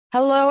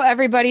Hello,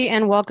 everybody,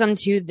 and welcome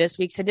to this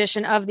week's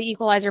edition of the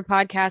Equalizer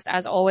podcast.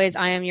 As always,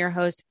 I am your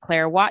host,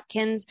 Claire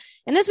Watkins.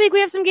 And this week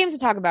we have some games to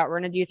talk about. We're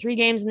going to do 3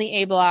 games in the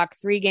A block,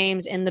 3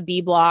 games in the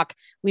B block.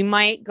 We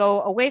might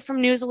go away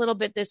from news a little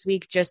bit this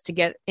week just to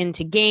get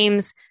into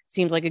games.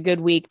 Seems like a good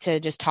week to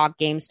just talk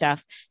game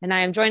stuff. And I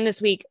am joined this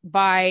week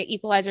by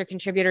Equalizer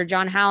contributor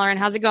John Halloran.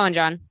 How's it going,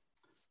 John?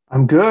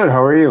 I'm good.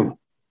 How are you?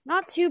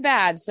 Not too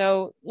bad.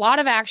 So a lot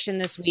of action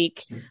this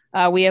week.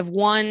 We have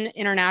one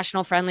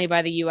international friendly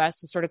by the U.S.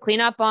 to sort of clean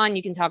up on.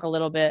 You can talk a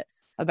little bit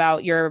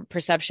about your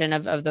perception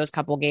of those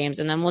couple games,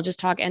 and then we'll just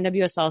talk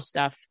NWSL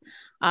stuff.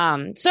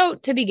 So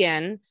to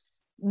begin,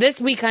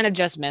 this we kind of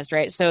just missed,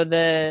 right? So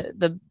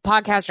the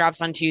podcast drops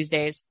on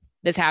Tuesdays.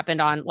 This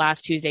happened on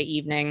last Tuesday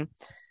evening.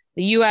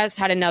 The U.S.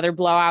 had another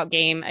blowout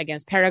game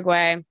against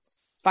Paraguay.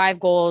 5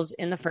 goals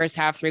in the first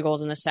half, 3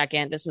 goals in the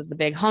second. This was the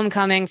big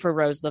homecoming for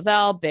Rose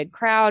Lavelle, big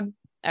crowd.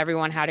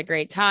 Everyone had a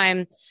great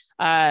time.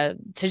 To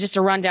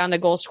run down the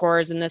goal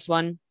scorers in this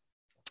one,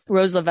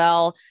 Rose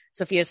Lavelle,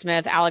 Sophia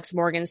Smith, Alex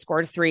Morgan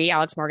scored 3.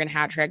 Alex Morgan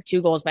hat trick,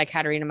 2 goals by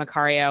Katarina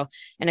Macario,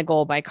 and a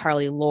goal by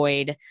Carly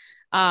Lloyd.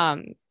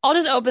 I'll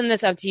just open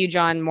this up to you,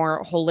 John,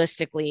 more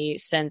holistically,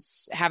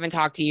 since haven't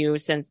talked to you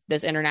since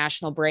this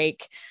international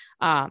break.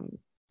 Not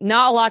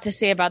a lot to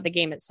say about the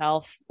game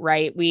itself,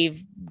 right?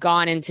 We've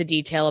gone into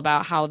detail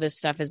about how this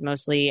stuff is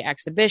mostly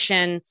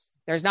exhibition.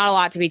 There's not a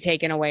lot to be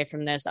taken away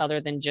from this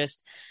other than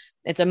just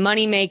it's a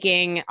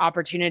money-making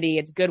opportunity.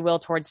 It's goodwill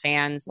towards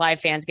fans. Live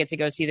fans get to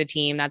go see the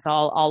team. That's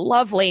all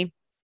lovely.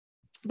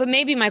 But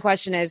maybe my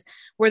question is,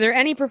 were there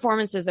any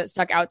performances that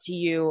stuck out to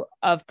you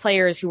of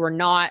players who were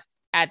not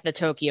at the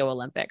Tokyo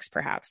Olympics,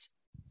 perhaps?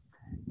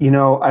 You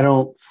know, I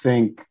don't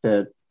think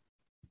that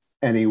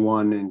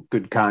anyone in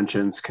good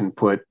conscience can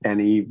put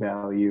any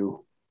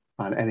value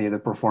on any of the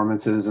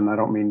performances. And I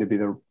don't mean to be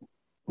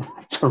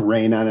to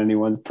rain on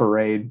anyone's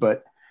parade,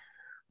 but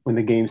when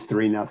the game's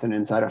 3-0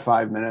 inside of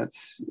 5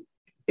 minutes,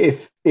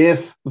 if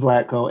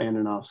Vlatko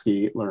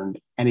Andonovski learned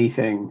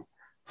anything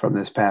from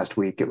this past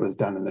week, it was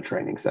done in the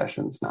training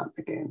sessions, not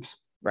the games.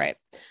 Right.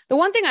 The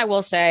one thing I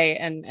will say,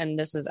 and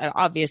this is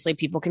obviously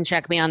people can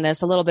check me on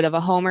this, a little bit of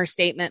a homer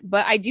statement,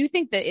 but I do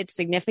think that it's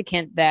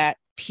significant that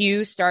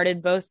Pugh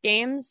started both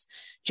games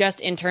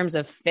just in terms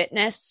of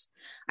fitness.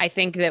 I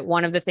think that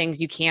one of the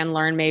things you can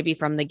learn maybe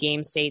from the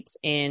game states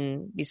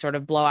in these sort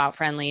of blowout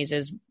friendlies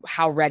is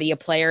how ready a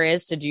player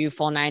is to do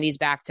full 90s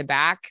back to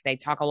back. They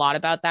talk a lot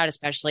about that,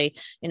 especially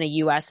in a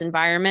US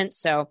environment.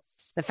 So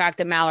the fact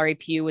that Mallory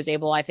Pugh was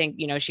able, I think,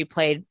 she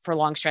played for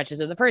long stretches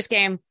of the first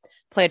game,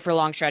 played for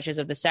long stretches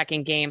of the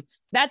second game.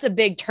 That's a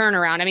big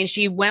turnaround. I mean,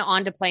 she went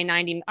on to play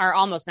 90 or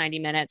almost 90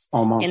 minutes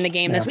in the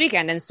game this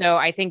weekend. And so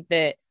I think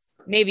that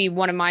maybe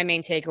one of my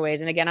main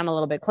takeaways, and again, I'm a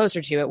little bit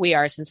closer to it. We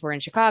are, since we're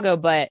in Chicago,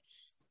 but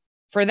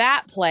for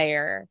that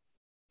player,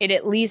 it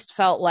at least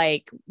felt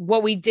like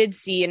what we did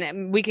see,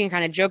 and we can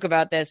kind of joke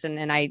about this,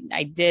 and I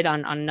did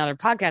on another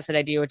podcast that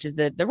I do, which is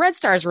that the Red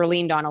Stars were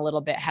leaned on a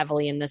little bit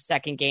heavily in the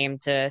second game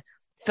to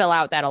fill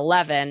out that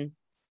 11.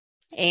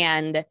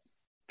 And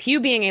Pugh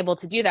being able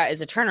to do that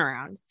is a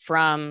turnaround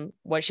from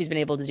what she's been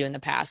able to do in the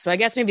past. So I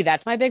guess maybe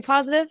that's my big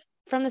positive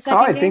from the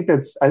second game.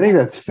 I think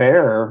that's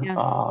fair.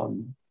 Yeah.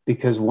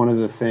 Because one of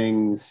the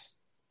things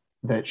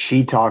that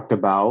she talked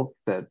about,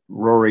 that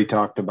Rory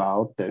talked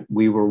about, that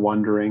we were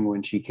wondering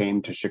when she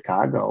came to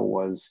Chicago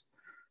was,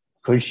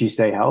 could she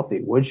stay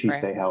healthy? Would she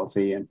stay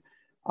healthy? And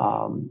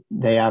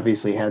they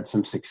obviously had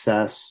some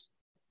success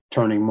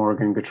turning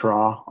Morgan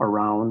Gautrat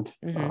around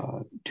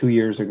 2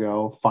 years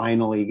ago,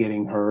 finally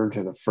getting her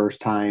to the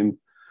first time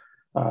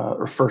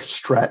or first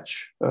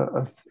stretch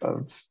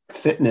of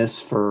fitness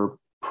for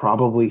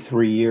probably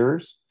 3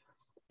 years.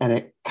 And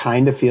it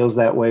kind of feels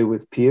that way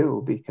with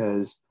Pugh,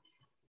 because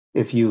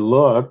if you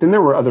looked, and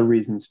there were other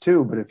reasons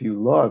too, but if you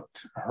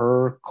looked,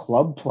 her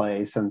club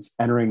play since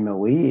entering the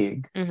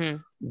league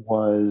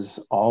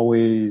was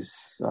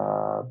always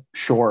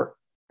short.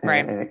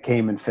 And it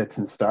came in fits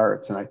and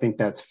starts. And I think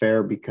that's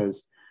fair,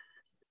 because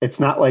it's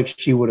not like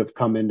she would have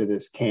come into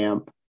this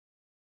camp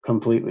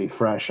completely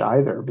fresh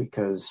either,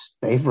 because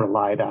they've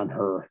relied on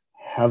her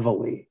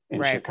heavily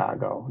in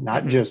Chicago,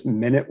 not just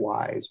minute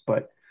wise,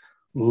 but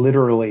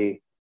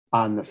literally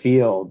on the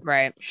field.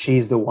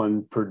 She's the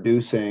one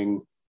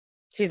producing.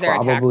 She's their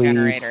probably attack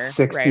generator.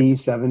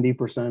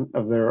 60-70%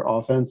 of their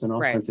offense and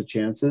offensive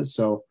chances.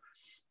 So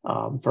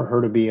for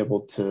her to be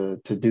able to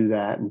do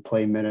that and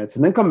play minutes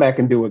and then come back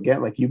and do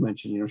again, like you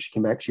mentioned, she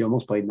came back, she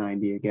almost played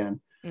 90 again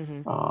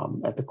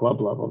at the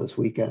club level this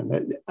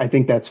weekend. I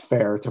think that's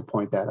fair to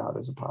point that out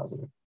as a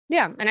positive.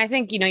 Yeah. And I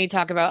think, you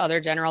talk about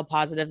other general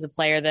positives, a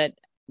player that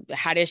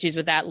had issues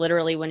with that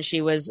literally when she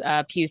was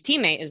Pugh's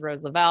teammate is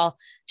Rose Lavelle.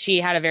 She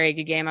had a very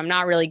good game. I'm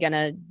not really going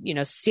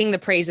to, sing the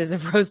praises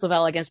of Rose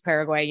Lavelle against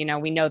Paraguay.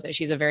 We know that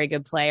she's a very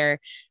good player.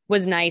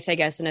 Was nice, I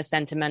guess, in a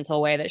sentimental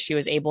way that she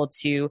was able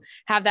to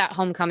have that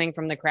homecoming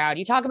from the crowd.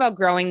 You talk about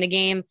growing the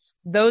game.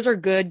 Those are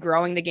good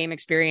growing the game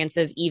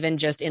experiences, even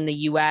just in the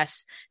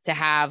US, to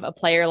have a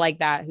player like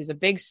that who's a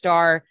big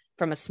star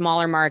from a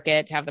smaller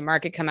market, to have the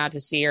market come out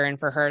to see her and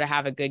for her to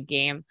have a good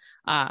game.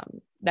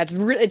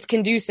 it's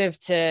conducive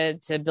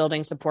to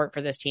building support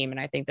for this team. And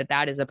I think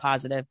that is a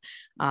positive.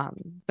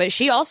 But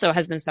she also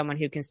has been someone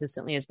who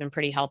consistently has been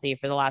pretty healthy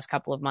for the last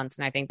couple of months.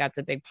 And I think that's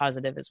a big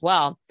positive as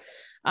well.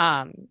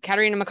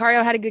 Catarina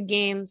Macario had a good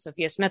game.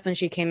 Sophia Smith, when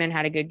she came in,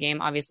 had a good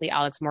game. Obviously,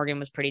 Alex Morgan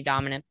was pretty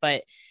dominant,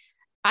 but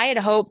I had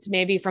hoped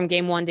maybe from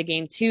game 1 to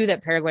game 2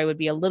 that Paraguay would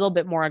be a little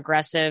bit more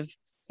aggressive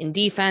in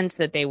defense,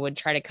 that they would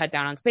try to cut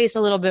down on space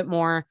a little bit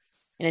more.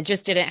 And it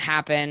just didn't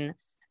happen.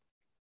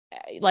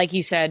 Like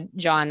you said,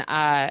 John,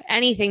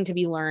 anything to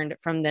be learned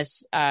from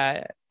this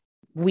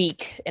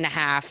week and a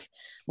half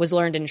was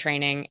learned in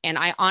training. And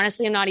I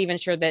honestly am not even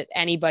sure that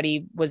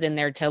anybody was in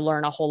there to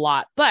learn a whole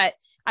lot. But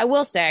I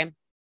will say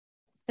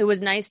it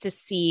was nice to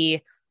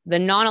see the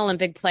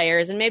non-Olympic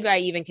players, and maybe I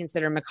even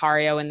consider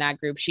Macario in that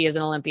group. She is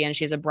an Olympian.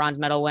 She's a bronze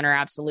medal winner,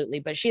 absolutely,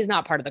 but she's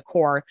not part of the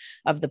core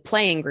of the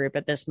playing group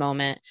at this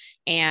moment.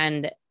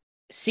 And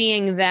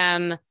seeing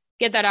them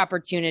get that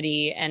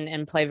opportunity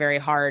and play very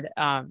hard,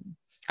 I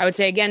would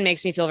say, again,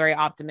 makes me feel very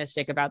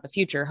optimistic about the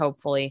future,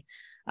 hopefully.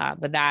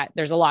 But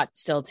there's a lot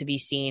still to be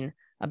seen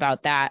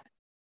about that.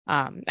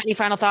 Any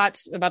final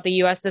thoughts about the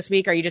U.S. this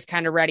week? Are you just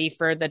kind of ready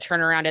for the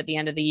turnaround at the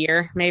end of the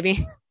year,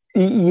 maybe?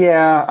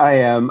 Yeah, I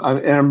am.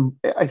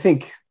 I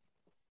think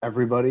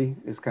everybody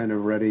is kind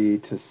of ready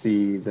to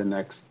see the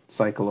next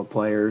cycle of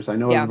players. I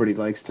know everybody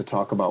likes to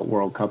talk about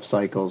World Cup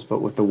cycles, but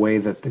with the way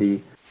that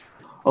the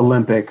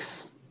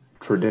Olympics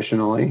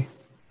traditionally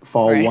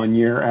fall 1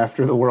 year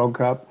after the World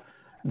Cup,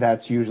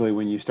 that's usually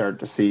when you start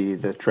to see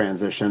the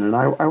transition. And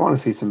I want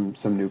to see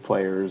some new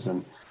players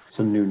and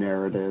some new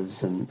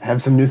narratives and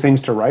have some new things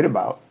to write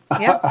about,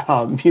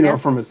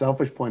 from a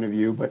selfish point of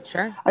view. But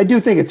I do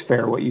think it's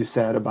fair what you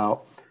said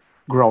about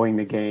growing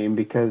the game,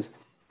 because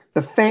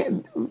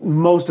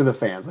most of the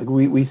fans, like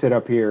we sit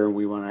up here and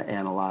we want to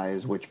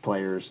analyze which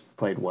players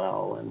played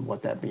well and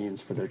what that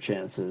means for their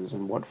chances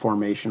and what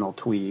formational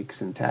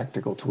tweaks and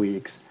tactical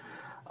tweaks.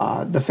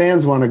 The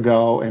fans want to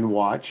go and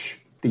watch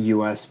the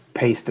U.S.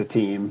 paste a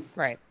team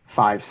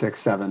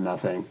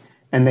 5-6-7-0,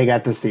 and they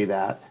got to see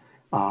that.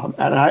 And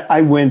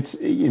I went,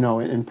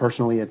 and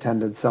personally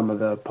attended some of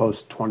the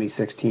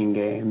post-2016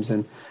 games,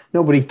 and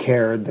nobody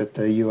cared that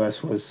the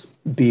U.S. was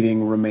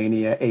beating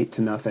Romania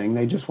 8-0.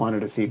 They just wanted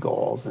to see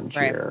goals and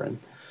cheer,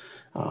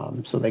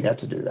 and so they got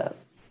to do that.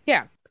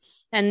 Yeah,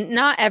 and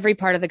not every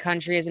part of the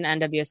country is an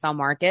NWSL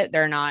market.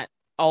 They're not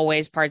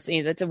always parts.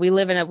 We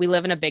live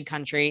in a big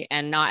country,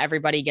 and not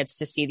everybody gets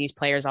to see these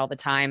players all the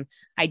time.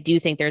 I do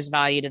think there's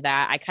value to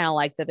that. I kind of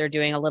like that they're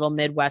doing a little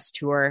Midwest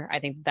tour. I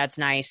think that's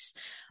nice.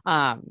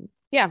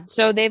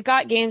 So they've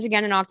got games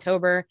again in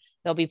October.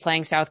 They'll be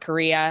playing South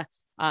Korea.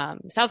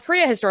 South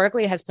Korea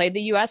historically has played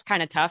the U.S.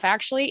 kind of tough,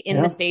 actually,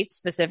 in the States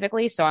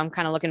specifically. So I'm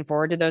kind of looking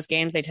forward to those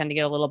games. They tend to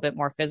get a little bit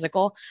more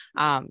physical.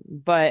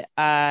 But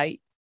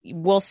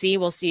we'll see.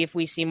 We'll see if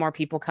we see more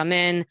people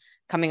coming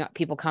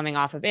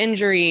off of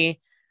injury.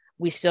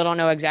 We still don't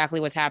know exactly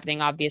what's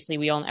happening. Obviously,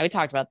 we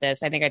talked about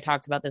this. I think I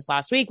talked about this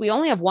last week. We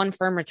only have one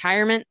firm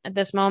retirement at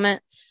this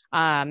moment.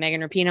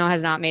 Megan Rapinoe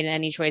has not made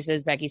any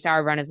choices. Becky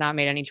Sauerbrunn has not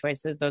made any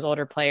choices. Those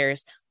older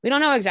players, we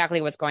don't know exactly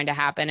what's going to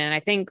happen. And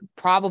I think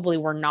probably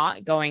we're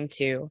not going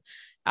to,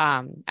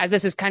 as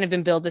this has kind of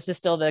been billed, this is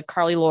still the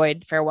Carly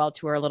Lloyd farewell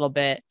tour a little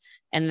bit.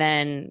 And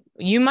then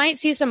you might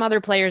see some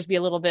other players be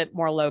a little bit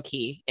more low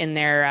key in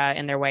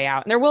their way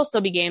out. And there will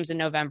still be games in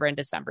November and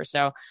December.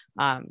 So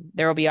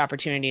there will be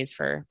opportunities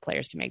for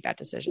players to make that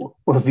decision.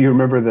 Well, if you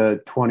remember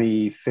the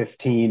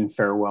 2015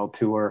 farewell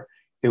tour,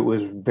 it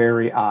was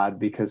very odd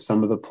because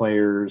some of the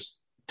players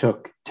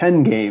took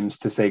 10 games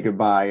to say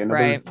goodbye and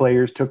other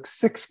players took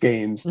 6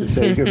 games to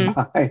say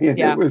goodbye. And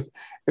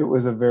it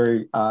was a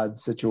very odd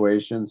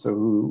situation. So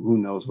who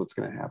knows what's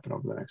going to happen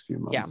over the next few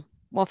months. Yeah,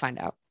 we'll find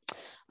out.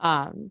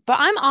 But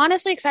I'm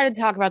honestly excited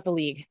to talk about the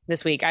league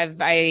this week.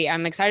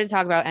 I'm excited to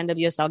talk about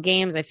NWSL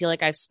games. I feel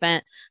like I've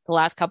spent the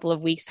last couple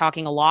of weeks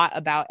talking a lot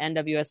about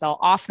NWSL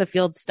off the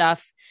field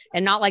stuff,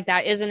 and not like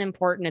that isn't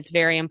important. It's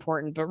very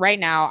important. But right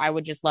now I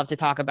would just love to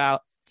talk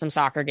about some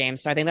soccer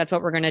games. So I think that's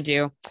what we're going to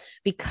do,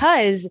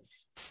 because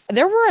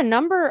there were a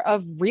number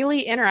of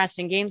really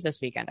interesting games this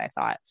weekend, I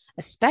thought,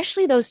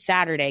 especially those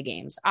Saturday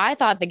games. I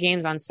thought the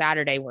games on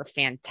Saturday were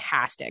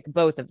fantastic,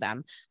 both of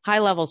them,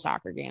 high-level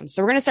soccer games.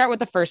 So we're going to start with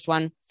the first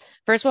one.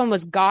 First one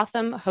was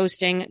Gotham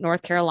hosting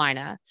North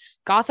Carolina.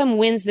 Gotham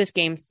wins this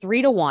game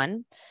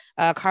 3-1.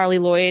 Carly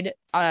Lloyd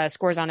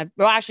scores on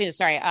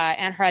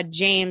Anhra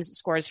James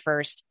scores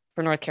first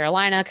for North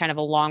Carolina, kind of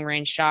a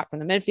long-range shot from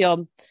the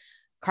midfield.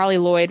 Carly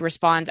Lloyd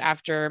responds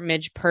after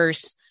Midge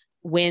Purce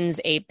wins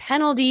a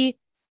penalty,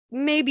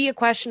 maybe a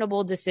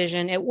questionable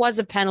decision. It was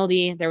a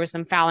penalty. There was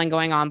some fouling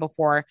going on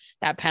before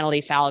that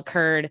penalty foul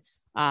occurred.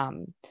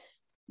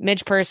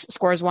 Midge Purce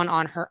scores one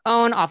on her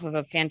own off of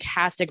a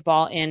fantastic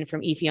ball in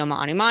from Ifeoma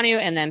Onumonu,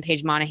 and then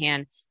Paige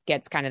Monahan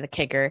gets kind of the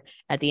kicker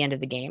at the end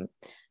of the game.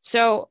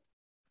 So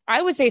I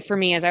would say for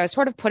me, as I was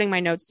sort of putting my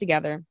notes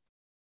together,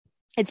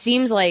 it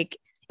seems like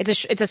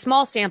it's a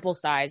small sample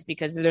size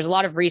because there's a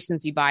lot of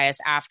recency bias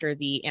after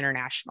the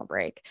international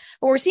break,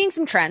 but we're seeing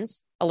some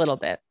trends a little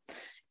bit.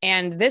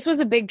 And this was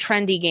a big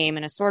trendy game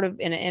in a sort of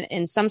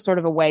in some sort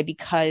of a way,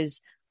 because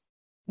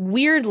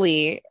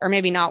weirdly, or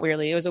maybe not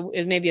weirdly, it was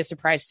maybe a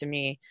surprise to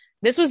me.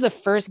 This was the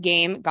first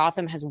game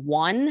Gotham has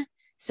won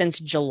since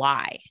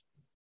July.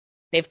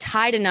 They've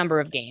tied a number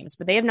of games,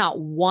 but they have not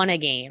won a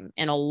game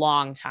in a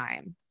long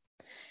time.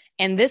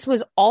 And this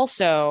was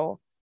also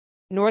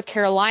North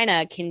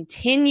Carolina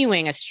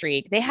continuing a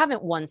streak. They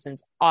haven't won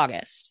since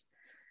August.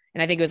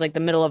 And I think it was like the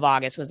middle of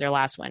August was their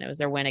last win. It was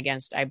their win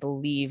against, I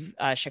believe,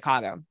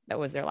 Chicago. That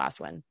was their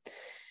last win.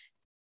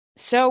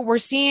 So we're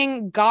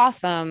seeing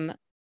Gotham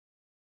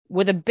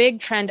with a big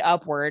trend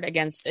upward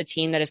against a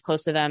team that is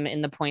close to them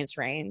in the points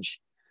range.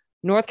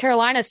 North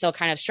Carolina is still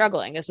kind of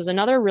struggling. This was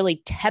another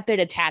really tepid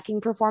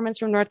attacking performance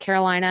from North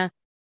Carolina.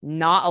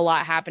 Not a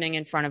lot happening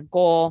in front of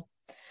goal.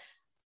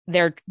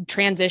 Their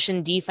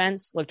transition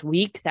defense looked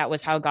weak. That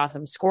was how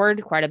Gotham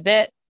scored quite a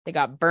bit. They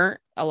got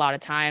burnt a lot of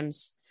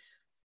times.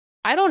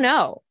 I don't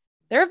know.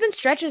 There have been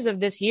stretches of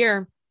this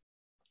year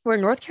where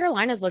North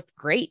Carolina's looked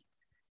great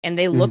and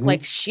they look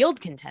like shield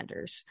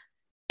contenders.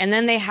 And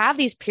then they have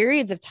these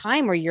periods of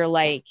time where you're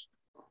like,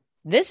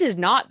 this is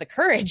not the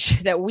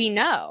Courage that we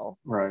know.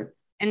 Right.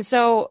 And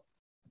so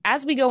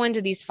as we go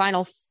into these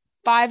final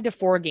 5 to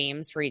 4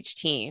 games for each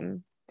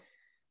team,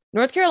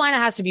 North Carolina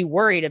has to be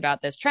worried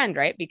about this trend,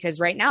 right? Because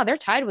right now they're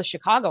tied with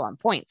Chicago on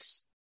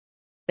points.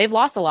 They've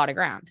lost a lot of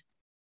ground.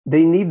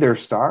 They need their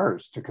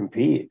stars to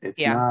compete. It's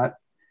not.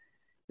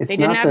 They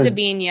didn't have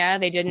Debinha.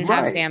 They didn't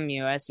have Sam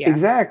Mewis. Yeah,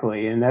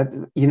 exactly. And that,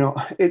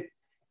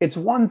 it's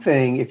one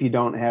thing if you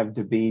don't have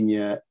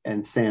Debinha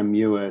and Sam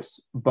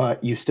Mewis,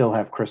 but you still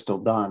have Crystal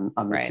Dunn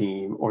on the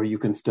team, or you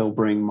can still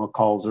bring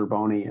McCall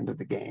Zerboni into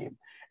the game,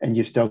 and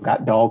you've still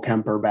got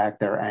Dahlkemper back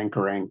there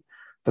anchoring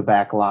the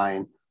back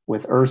line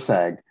with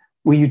Erceg.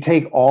 Well, you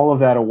take all of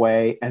that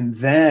away, and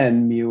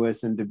then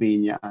Mewis and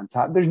Debinha on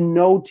top. There's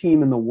no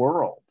team in the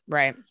world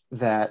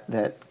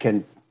that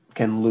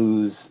can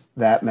lose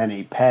that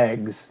many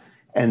pegs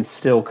and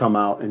still come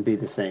out and be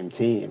the same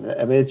team.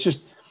 I mean,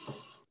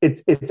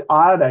 it's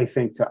odd, I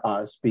think, to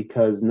us,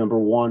 because number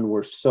one,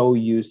 we're so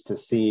used to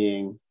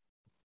seeing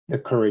the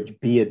Courage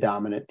be a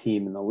dominant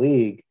team in the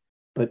league,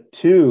 but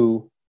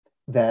two,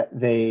 that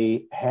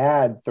they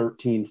had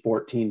 13,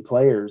 14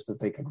 players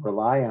that they could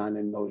rely on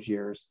in those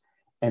years.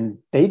 And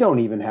they don't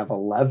even have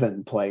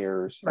 11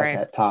 players at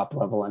that top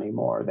level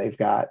anymore. They've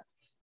got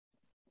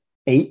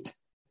 8,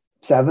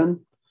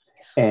 7.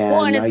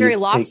 And it's very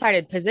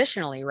lopsided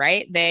positionally,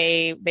 right?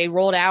 They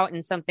rolled out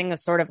in something of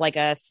sort of like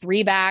a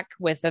 3-back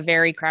with a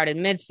very crowded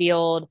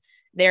midfield.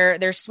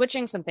 They're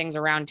switching some things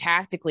around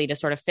tactically to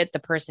sort of fit the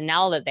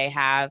personnel that they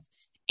have,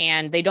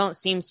 and they don't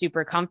seem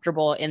super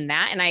comfortable in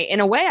that. And in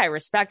a way, I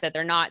respect that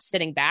they're not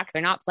sitting back.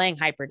 They're not playing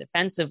hyper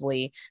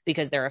defensively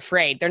because they're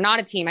afraid. They're not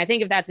a team. I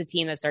think if that's a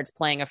team that starts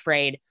playing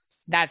afraid,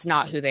 that's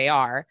not who they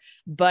are.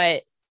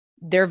 But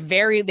they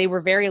were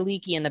very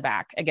leaky in the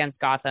back against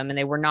Gotham, and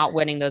they were not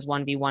winning those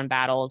 1v1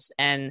 battles,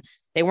 and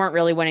they weren't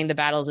really winning the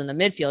battles in the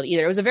midfield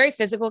either. It was a very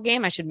physical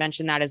game. I should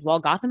mention that as well.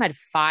 Gotham had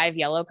 5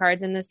 yellow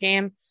cards in this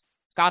game.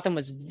 Gotham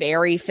was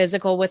very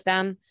physical with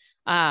them.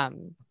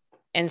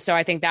 And so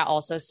I think that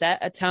also set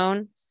a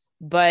tone,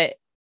 but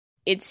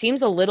it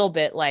seems a little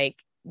bit like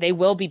they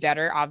will be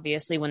better,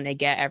 obviously, when they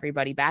get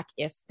everybody back,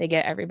 if they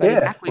get everybody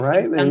back. We've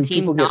seen some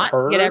teams not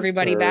get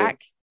everybody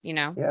back,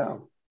 Yeah.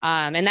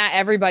 And that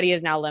everybody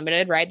is now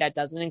limited, right? That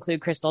doesn't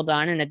include Crystal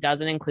Dunn, and it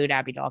doesn't include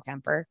Abby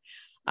Dahlkemper.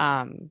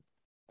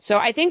 So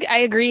I think I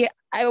agree.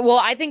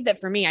 I think that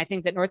for me, I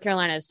think that North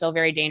Carolina is still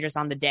very dangerous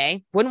on the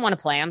day. Wouldn't want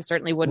to play them.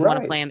 Certainly wouldn't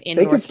want to play them in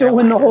North Carolina. They could still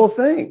win the whole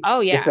thing.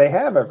 Oh, yeah. If they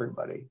have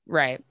everybody.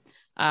 Right.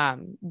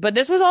 But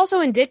this was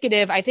also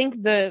indicative. I think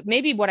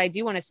maybe what I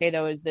do want to say,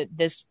 though, is that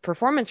this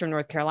performance from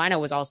North Carolina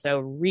was also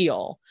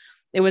real.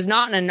 It was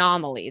not an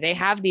anomaly. They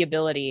have the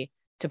ability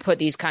to put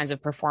these kinds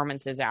of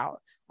performances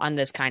out on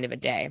this kind of a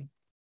day.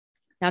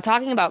 Now,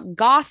 talking about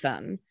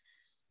Gotham,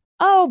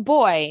 oh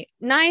boy,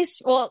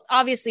 nice. Well,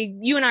 obviously,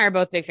 you and I are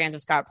both big fans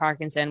of Scott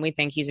Parkinson. We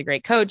think he's a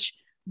great coach,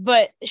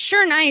 but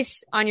sure,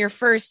 nice on your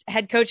first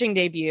head coaching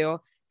debut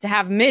to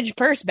have Midge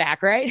Purse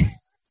back, right?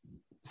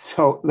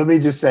 So let me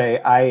just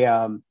say,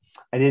 I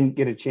didn't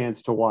get a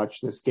chance to watch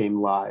this game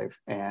live,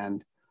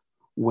 and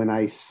when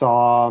I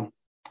saw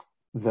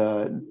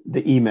the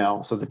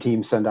email, so the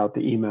team sent out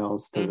the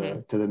emails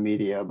to the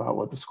media about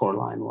what the score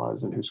line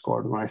was and who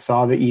scored. When I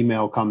saw the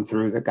email come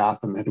through that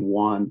Gotham had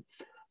won,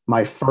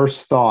 my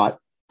first thought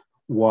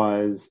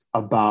was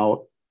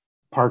about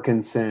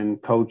Parkinson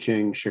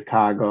coaching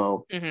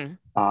Chicago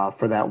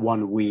for that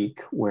 1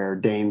 week where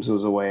Dames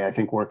was away, I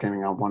think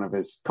working on one of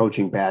his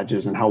coaching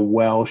badges, and how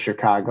well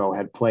Chicago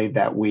had played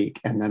that week.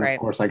 And then, of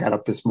course, I got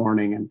up this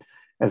morning, and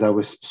as I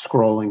was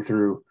scrolling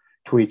through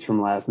tweets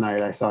from last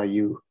night, I saw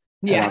you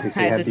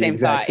obviously had the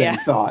exact same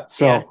thought.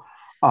 So,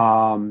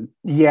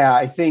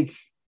 I think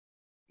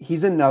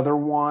he's another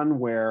one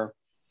where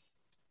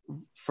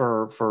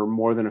for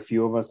more than a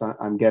few of us,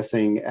 I'm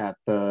guessing at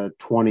the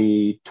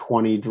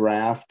 2020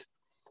 draft,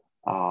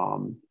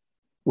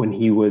 when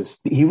he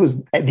was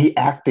the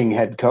acting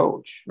head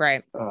coach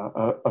Right.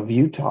 of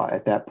Utah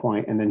at that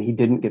point, and then he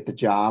didn't get the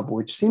job,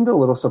 which seemed a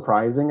little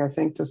surprising, I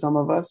think, to some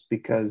of us,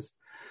 because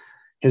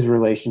his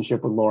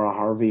relationship with Laura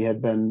Harvey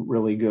had been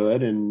really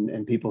good,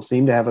 and people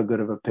seem to have a good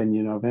of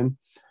opinion of him.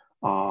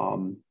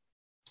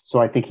 So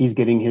I think he's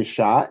getting his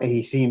shot, and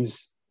he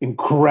seems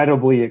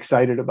incredibly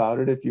excited about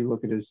it. If you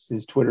look at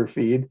his Twitter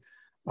feed,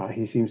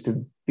 he seems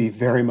to be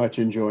very much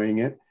enjoying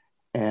it.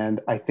 And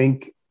I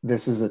think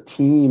this is a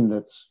team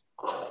that's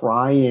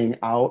crying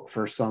out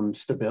for some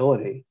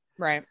stability.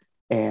 Right.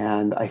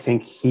 And I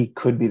think he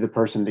could be the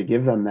person to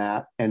give them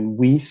that. And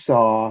we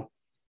saw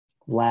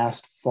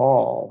last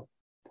fall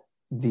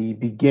the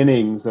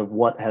beginnings of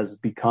what has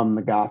become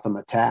the Gotham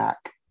attack,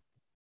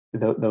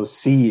 those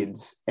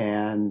seeds.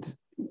 And,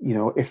 you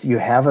know, if you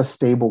have a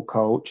stable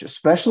coach,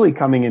 especially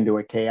coming into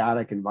a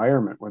chaotic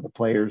environment where the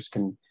players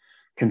can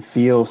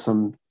feel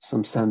some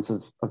sense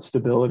of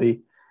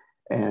stability,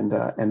 and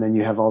then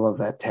you have all of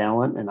that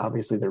talent, and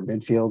obviously their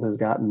midfield has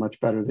gotten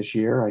much better this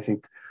year. I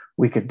think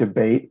we could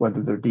debate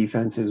whether their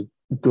defense is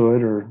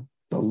good or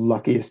the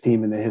luckiest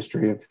team in the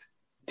history of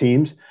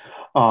teams.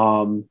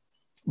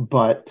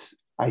 But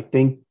I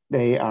think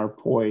they are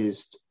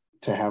poised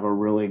to have a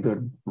really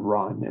good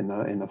run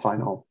in the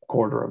final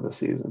quarter of the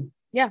season.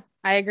 Yeah,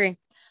 I agree.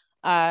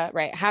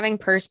 Right. Having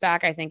Purse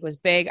back, I think, was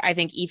big. I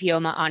think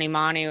Ifeoma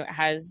Animanu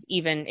has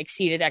even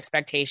exceeded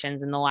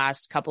expectations in the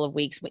last couple of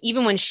weeks,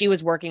 even when she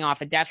was working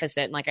off a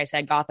deficit. And like I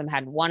said, Gotham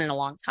hadn't won in a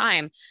long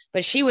time,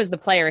 but she was the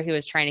player who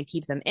was trying to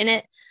keep them in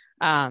it.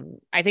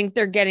 I think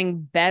they're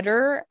getting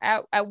better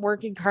at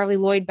working Carly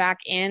Lloyd back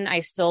in. I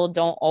still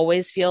don't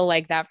always feel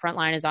like that front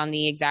line is on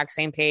the exact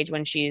same page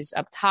when she's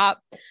up top.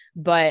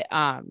 But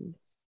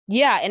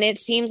yeah, and it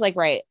seems like,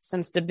 right,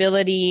 some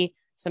stability,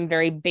 some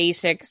very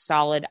basic,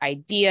 solid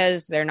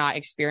ideas. They're not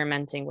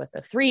experimenting with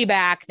a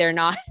 3-back. They're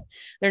not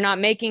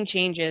making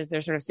changes.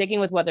 They're sort of sticking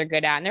with what they're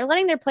good at, and they're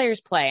letting their players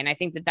play. And I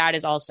think that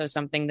is also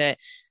something that,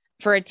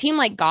 for a team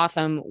like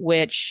Gotham,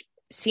 which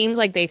seems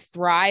like they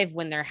thrive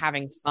when they're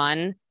having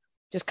fun,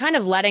 just kind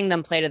of letting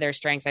them play to their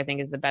strengths, I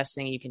think, is the best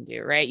thing you can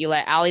do, right? You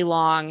let Allie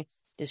Long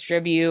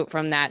distribute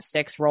from that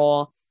 6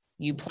 role.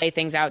 You play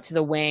things out to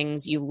the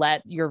wings. You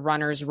let your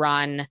runners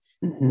run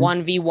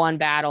 1v1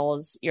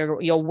 battles.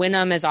 You'll win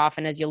them as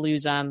often as you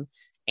lose them,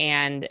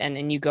 and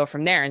you go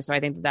from there. And so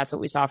I think that's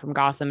what we saw from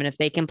Gotham. And if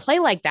they can play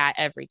like that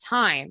every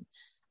time,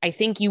 I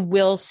think you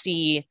will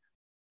see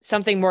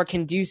something more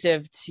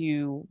conducive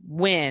to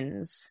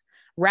wins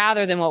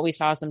rather than what we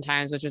saw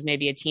sometimes, which was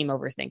maybe a team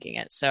overthinking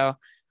it. So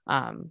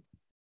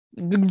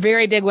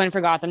very big win for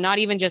Gotham, not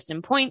even just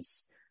in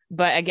points,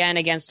 but again,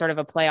 against sort of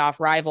a playoff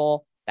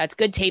rival. That's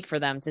good tape for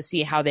them to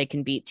see how they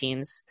can beat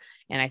teams.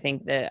 And I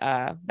think that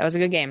that was a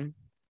good game.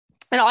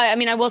 And I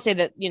mean, I will say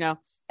that, you know,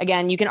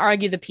 again, you can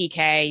argue the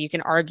PK, you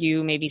can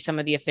argue maybe some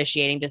of the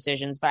officiating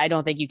decisions, but I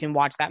don't think you can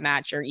watch that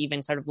match or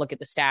even sort of look at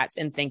the stats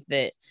and think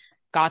that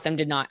Gotham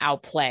did not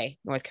outplay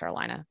North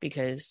Carolina,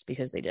 because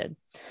they did.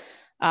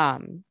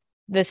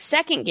 The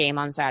second game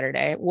on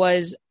Saturday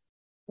was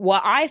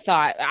what I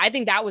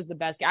think that was the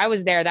best. I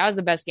was there. That was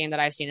the best game that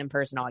I've seen in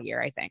person all year,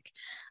 I think,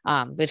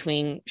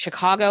 between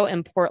Chicago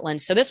and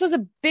Portland. So this was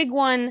a big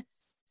one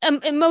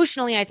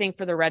emotionally, I think,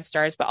 for the Red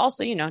Stars, but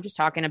also, you know, just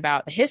talking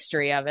about the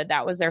history of it.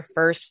 That was their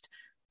first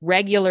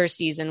regular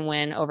season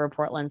win over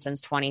Portland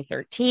since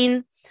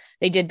 2013.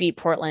 They did beat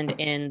Portland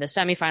in the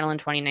semifinal in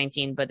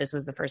 2019, but this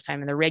was the first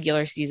time in the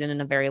regular season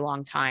in a very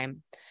long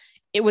time.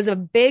 It was a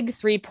big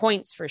 3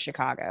 points for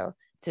Chicago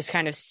to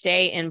kind of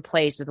stay in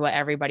place with what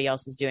everybody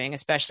else is doing,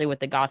 especially with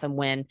the Gotham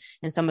win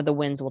and some of the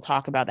wins we'll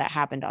talk about that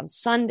happened on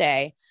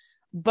Sunday.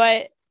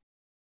 But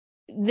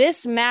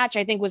this match,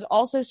 I think, was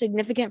also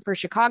significant for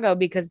Chicago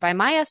because by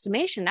my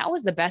estimation, that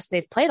was the best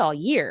they've played all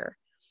year.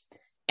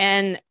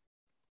 And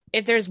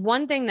if there's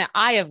one thing that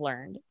I have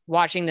learned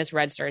watching this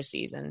Red Stars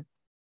season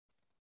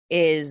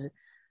is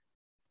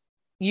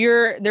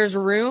there's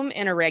room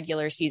in a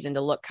regular season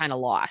to look kind of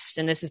lost.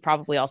 And this is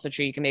probably also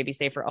true. You can maybe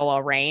say for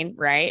OL Reign,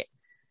 right?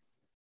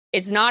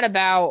 It's not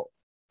about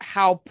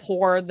how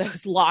poor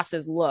those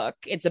losses look.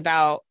 It's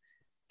about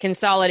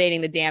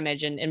consolidating the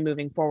damage and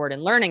moving forward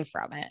and learning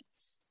from it.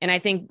 And I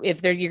think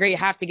if you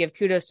have to give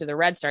kudos to the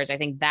Red Stars, I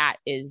think that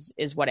is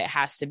what it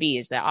has to be,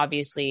 is that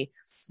obviously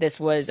this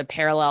was a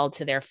parallel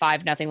to their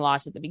 5-0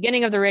 loss at the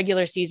beginning of the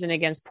regular season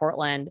against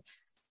Portland.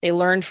 They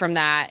learned from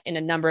that in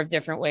a number of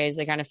different ways.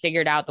 They kind of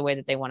figured out the way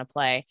that they want to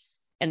play,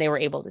 and they were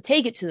able to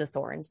take it to the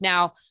Thorns.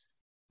 Now,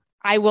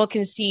 I will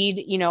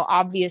concede, you know,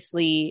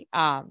 obviously,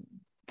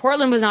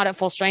 Portland was not at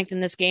full strength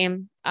in this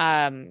game.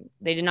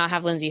 They did not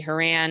have Lindsey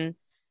Horan.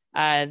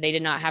 They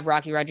did not have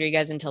Rocky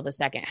Rodriguez until the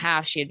second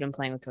half. She had been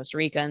playing with Costa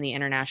Rica in the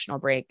international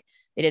break.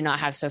 They did not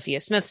have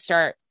Sophia Smith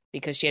start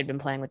because she had been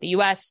playing with the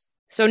U.S.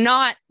 So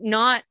not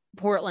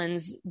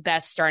Portland's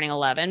best starting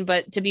 11.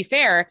 But to be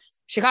fair,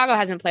 Chicago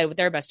hasn't played with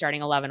their best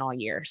starting 11 all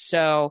year.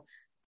 So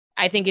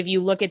I think if you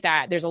look at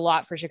that, there's a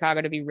lot for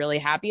Chicago to be really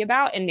happy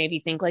about and maybe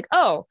think like,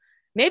 oh,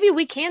 maybe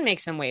we can make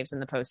some waves in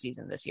the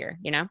postseason this year,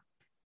 you know?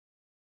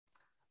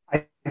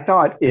 I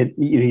thought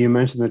you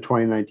mentioned the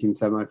 2019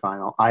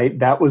 semifinal.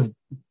 That was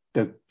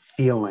the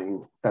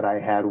feeling that I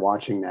had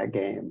watching that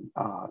game.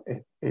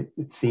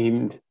 It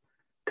seemed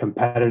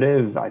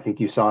competitive. I think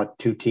you saw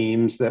two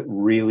teams that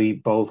really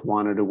both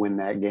wanted to win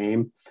that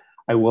game.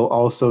 I will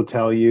also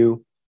tell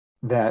you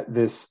that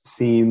this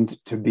seemed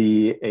to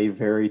be a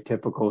very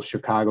typical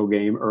Chicago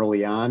game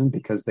early on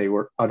because they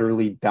were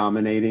utterly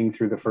dominating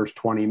through the first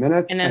 20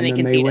 minutes. And then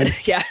they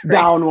went yeah,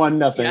 down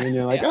 1-0. Yeah, and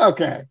you're like,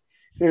 okay,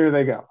 here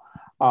they go.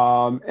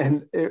 I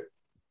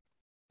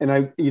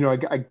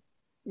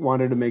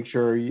wanted to make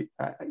sure,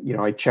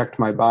 I checked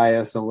my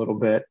bias a little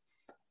bit.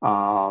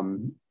 But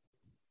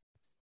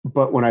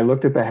when I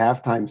looked at the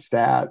halftime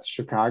stats,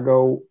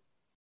 Chicago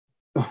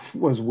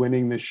was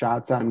winning the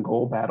shots on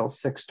goal battle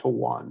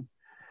 6-1.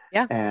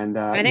 Yeah. And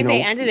I think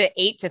they ended at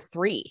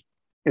 8-3.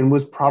 And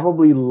was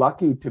probably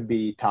lucky to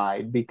be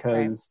tied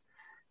because,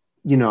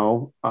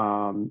 you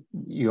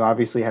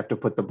obviously have to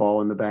put the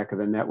ball in the back of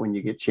the net when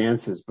you get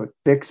chances, but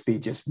Bixby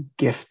just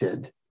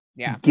gifted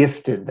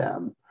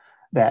them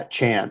that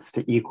chance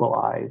to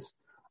equalize.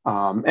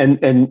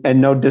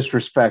 And no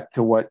disrespect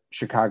to what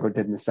Chicago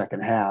did in the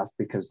second half,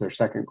 because their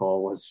second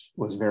goal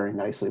was very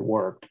nicely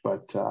worked,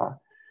 but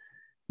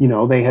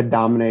they had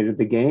dominated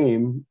the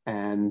game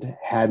and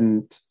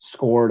hadn't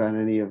scored on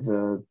any of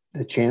the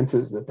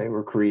chances that they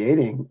were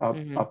creating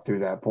up through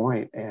that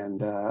point.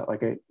 And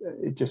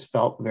it just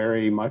felt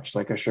very much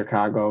like a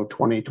Chicago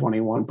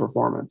 2021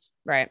 performance.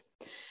 Right.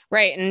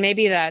 And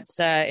maybe that's,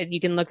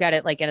 you can look at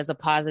it like as a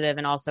positive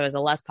and also as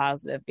a less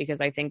positive, because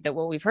I think that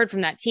what we've heard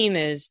from that team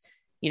is,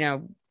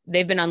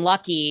 they've been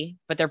unlucky,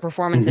 but their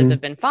performances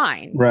have been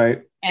fine.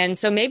 Right. And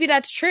so maybe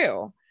that's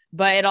true,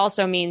 but it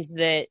also means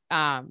that,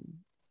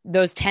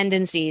 those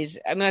tendencies,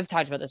 I've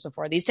talked about this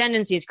before, these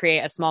tendencies create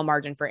a small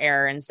margin for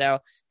error. And so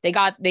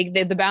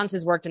the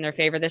bounces worked in their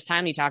favor this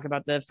time. You talk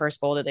about the first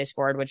goal that they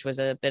scored, which was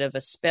a bit of a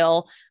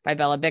spill by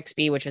Bella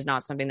Bixby, which is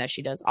not something that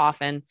she does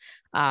often.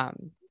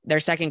 Their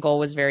second goal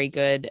was very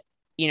good.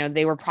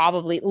 They were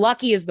probably,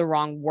 lucky is the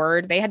wrong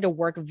word. They had to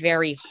work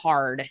very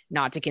hard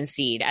not to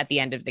concede at the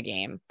end of the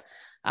game.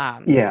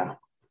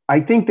 I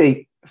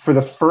think for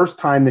the first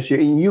time this year,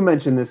 you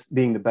mentioned this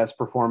being the best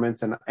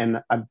performance, and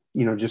I'm,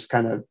 just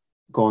kind of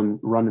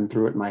running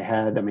through it in my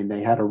head. I mean,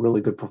 they had a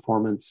really good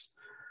performance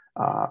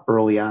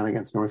early on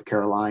against North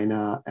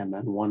Carolina, and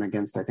then one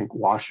against, I think,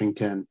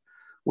 Washington,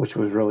 which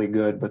was really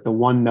good. But the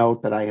one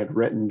note that I had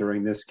written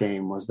during this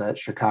game was that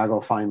Chicago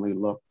finally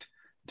looked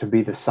to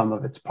be the sum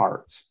of its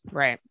parts.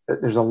 Right.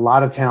 There's a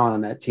lot of talent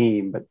on that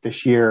team, but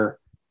this year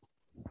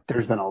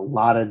there's been a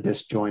lot of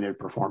disjointed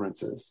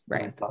performances.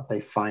 Right. I thought they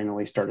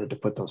finally started to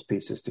put those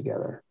pieces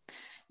together.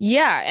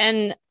 Yeah.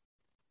 And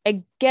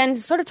again,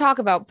 to sort of talk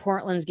about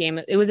Portland's game,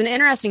 it was an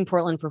interesting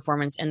Portland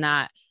performance in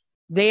that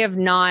they have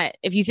not,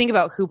 if you think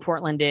about who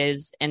Portland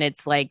is, and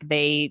it's like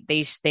they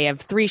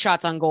have 3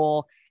 shots on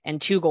goal and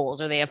 2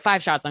 goals, or they have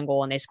 5 shots on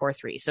goal and they score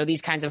 3. So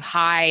these kinds of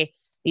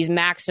these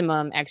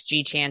maximum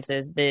XG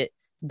chances that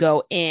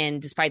go in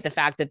despite the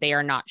fact that they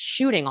are not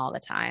shooting all the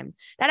time.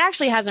 That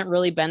actually hasn't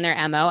really been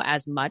their MO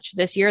as much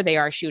this year. They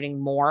are shooting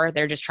more.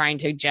 They're just trying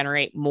to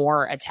generate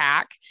more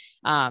attack,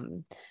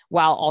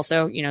 while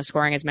also,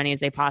 scoring as many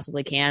as they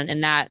possibly can.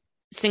 And that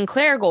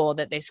Sinclair goal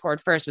that they scored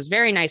first was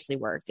very nicely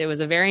worked. It was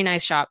a very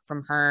nice shot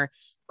from her.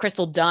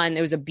 Crystal Dunn,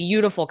 it was a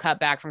beautiful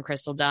cutback from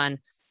Crystal Dunn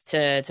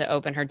to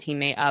open her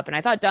teammate up. And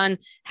I thought Dunn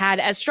had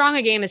as strong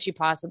a game as she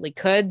possibly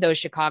could, though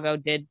Chicago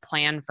did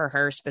plan for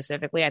her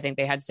specifically. I think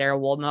they had Sarah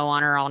Woldmo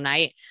on her all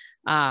night.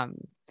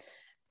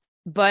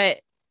 But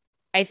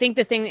I think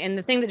the thing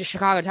that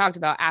Chicago talked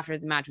about after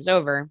the match was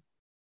over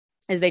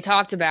is they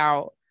talked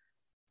about,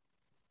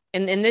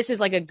 and this is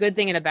like a good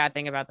thing and a bad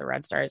thing about the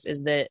Red Stars,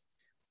 is that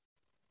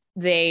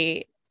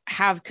they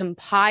have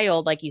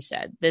compiled, like you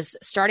said, this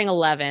starting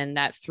 11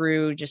 that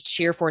through just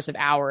sheer force of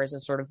hours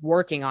of sort of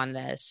working on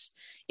this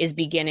is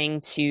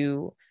beginning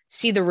to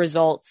see the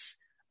results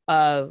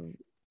of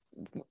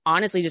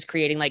honestly just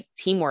creating like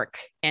teamwork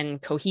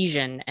and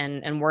cohesion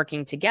and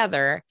working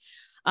together.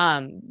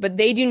 But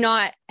they do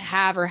not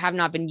have or have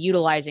not been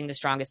utilizing the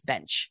strongest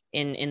bench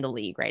in the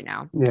league right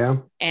now. Yeah.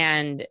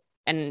 And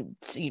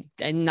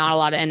not a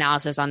lot of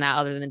analysis on that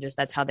other than just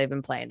that's how they've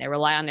been playing. They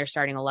rely on their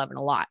starting 11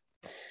 a lot.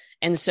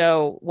 And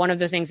so one of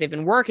the things they've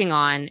been working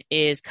on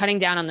is cutting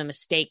down on the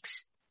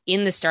mistakes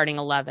in the starting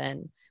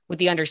 11 with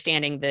the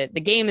understanding that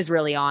the game is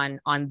really on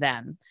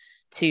them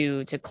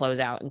to close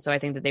out. And so I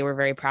think that they were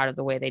very proud of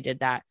the way they did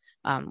that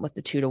with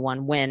the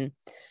 2-1 win.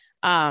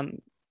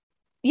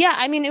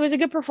 It was a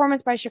good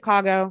performance by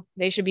Chicago.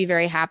 They should be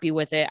very happy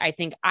with it. I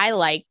think I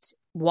liked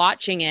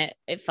watching it.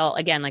 It felt,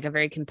 again, like a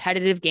very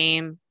competitive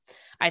game.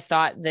 I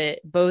thought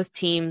that both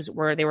teams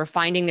were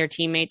finding their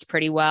teammates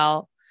pretty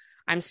well.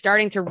 I'm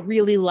starting to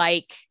really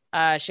like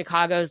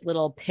Chicago's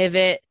little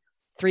pivot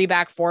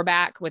 3-back,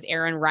 4-back with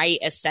Aaron Wright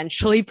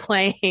essentially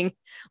playing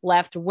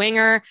left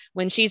winger.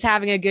 When she's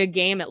having a good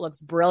game, it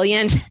looks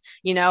brilliant.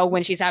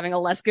 When she's having a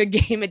less good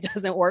game, it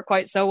doesn't work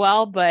quite so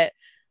well. But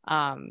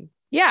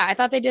I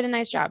thought they did a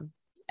nice job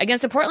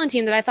against a Portland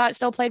team that I thought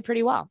still played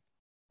pretty well.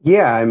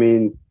 Yeah, I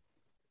mean,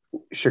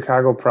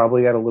 Chicago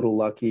probably got a little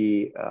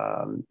lucky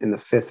in the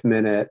 5th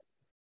minute.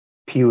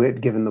 Pugh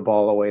had given the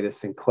ball away to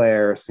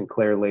Sinclair.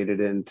 Sinclair laid it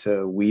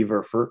into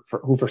Weaver,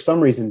 who for some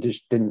reason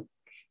just didn't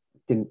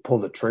pull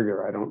the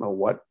trigger. I don't know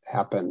what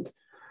happened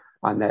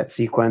on that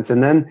sequence.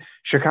 And then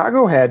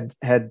Chicago had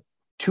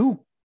 2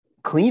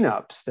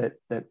 cleanups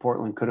that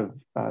Portland could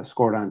have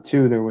scored on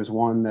too. There was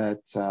one that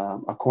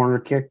a corner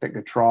kick that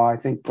Gautrat,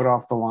 I think, put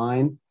off the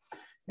line.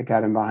 It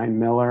got him behind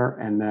Miller,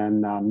 and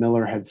then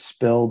Miller had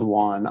spilled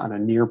one on a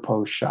near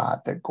post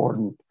shot that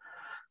Gordon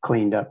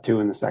cleaned up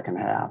too in the second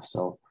half.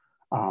 So,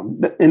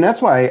 and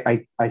that's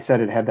why I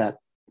said it had that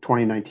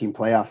 2019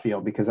 playoff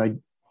feel, because it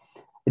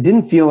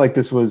didn't feel like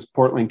this was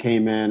Portland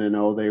came in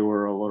and they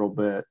were a little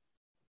bit,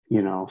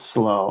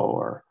 slow,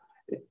 or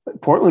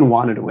Portland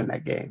wanted to win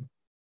that game.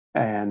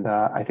 And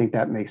I think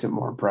that makes it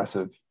more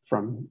impressive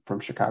from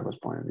Chicago's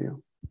point of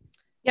view.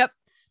 Yep.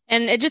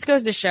 And it just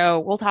goes to show,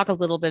 we'll talk a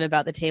little bit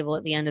about the table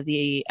at the end of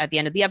the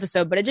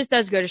episode, but it just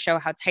does go to show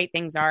how tight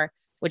things are,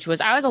 which was,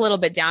 I was a little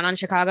bit down on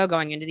Chicago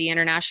going into the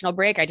international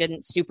break. I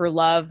didn't super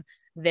love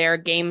their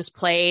games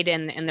played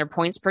and their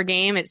points per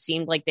game. It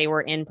seemed like they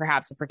were in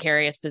perhaps a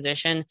precarious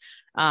position.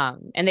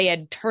 And they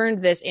had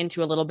turned this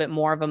into a little bit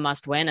more of a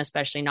must win,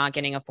 especially not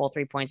getting a full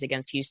 3 points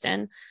against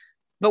Houston.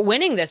 But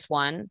winning this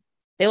one,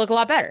 they look a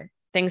lot better.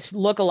 Things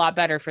look a lot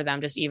better for them,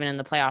 just even in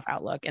the playoff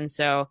outlook. And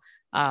so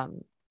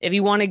if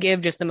you want to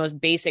give just the most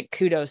basic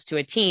kudos to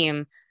a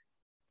team,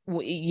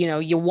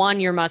 you won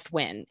your must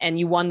win, and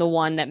you won the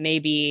one that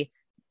maybe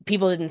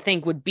people didn't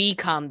think would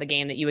become the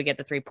game that you would get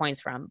the 3 points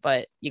from,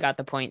 but you got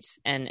the points,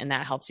 and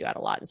that helps you out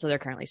a lot. And so they're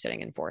currently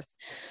sitting in 4th.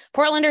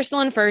 Portland are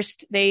still in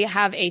 1st. They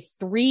have a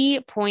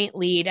 3-point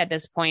lead at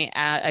this point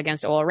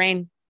against OL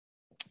Reign,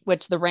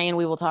 which the Reign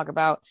we will talk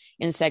about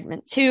in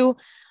segment 2,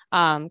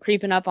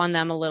 creeping up on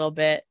them a little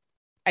bit.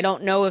 I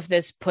don't know if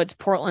this puts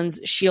Portland's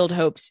Shield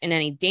hopes in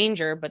any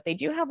danger, but they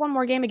do have one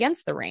more game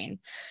against the Reign.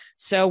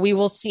 So we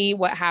will see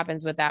what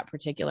happens with that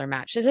particular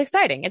match. It's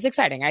exciting.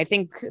 I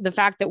think the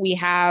fact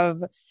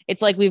that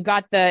it's like we've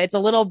got it's a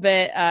little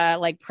bit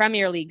like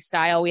Premier League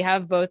style. We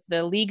have both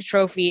the league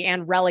trophy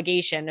and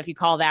relegation, if you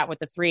call that, with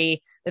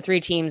the 4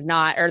 teams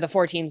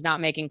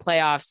not making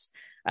playoffs.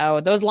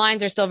 Those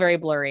lines are still very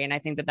blurry. And I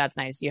think that's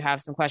nice. You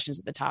have some questions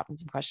at the top and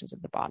some questions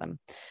at the bottom.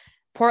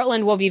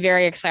 Portland will be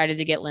very excited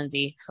to get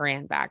Lindsey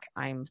Horan back,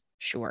 I'm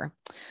sure.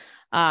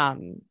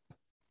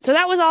 So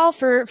that was all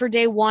for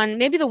day one.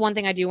 Maybe the one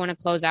thing I do want to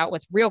close out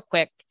with real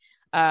quick,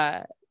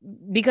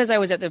 because I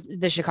was at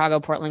the Chicago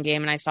Portland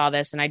game and I saw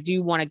this, and I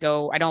do want to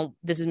go,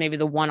 this is maybe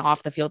the one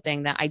off the field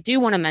thing that I do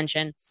want to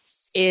mention,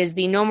 is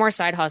the No More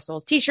Side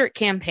Hustles t-shirt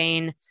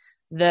campaign.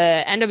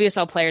 The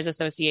NWSL Players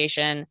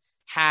Association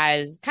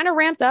has kind of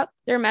ramped up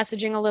their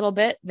messaging a little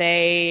bit.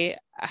 They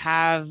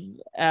have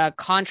a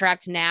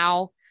contract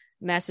now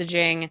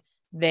messaging.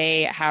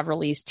 They have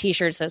released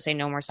t-shirts that say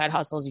No More Side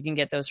Hustles. You can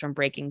get those from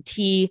Breaking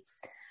Tea.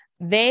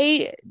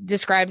 They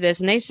described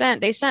this, and they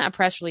sent a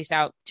press release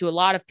out to a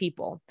lot of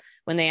people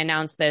when they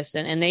announced this.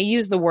 And they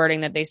used the wording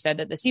that they said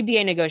that the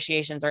CBA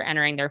negotiations are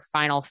entering their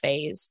final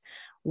phase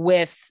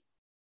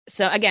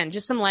so again,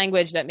 just some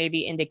language that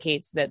maybe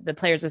indicates that the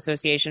Players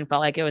Association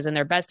felt like it was in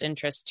their best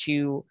interest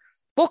to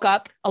book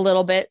up a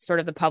little bit, sort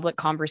of the public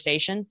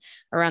conversation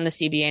around the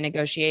CBA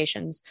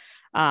negotiations.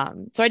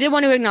 So I did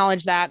want to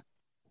acknowledge that.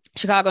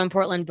 Chicago and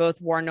Portland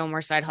both wore No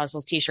More Side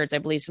Hustles t-shirts. I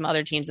believe some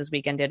other teams this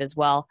weekend did as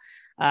well.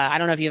 I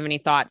don't know if you have any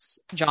thoughts,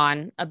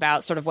 John,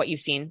 about sort of what you've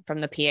seen from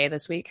the PA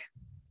this week.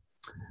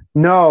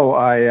 No,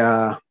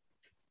 I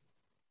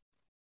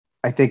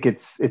think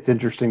it's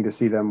interesting to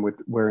see them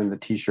wearing the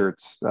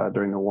t-shirts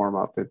during the warm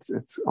up.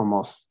 It's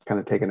almost kind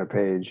of taken a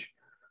page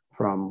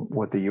from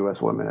what the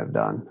U.S. women have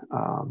done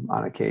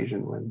on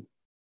occasion when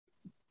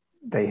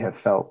they have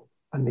felt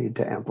a need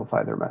to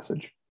amplify their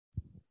message.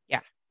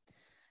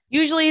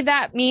 Usually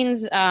that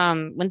means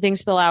when things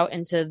spill out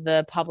into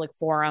the public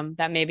forum,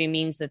 that maybe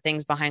means that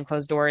things behind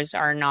closed doors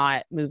are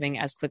not moving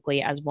as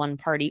quickly as one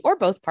party or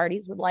both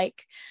parties would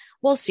like.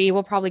 We'll see.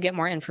 We'll probably get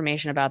more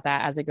information about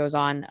that as it goes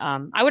on.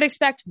 I would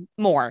expect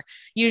more.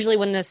 Usually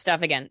when this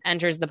stuff, again,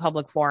 enters the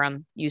public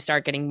forum, you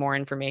start getting more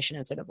information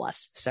instead of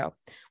less. So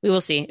we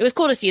will see. It was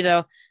cool to see,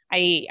 though.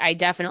 I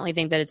definitely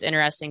think that it's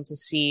interesting to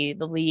see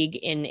the league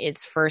in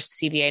its first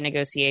CBA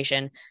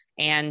negotiation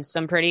and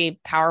some pretty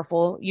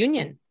powerful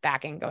union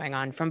backing going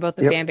on from both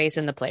the fan base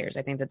and the players.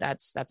 I think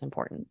that's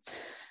important.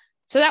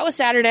 So that was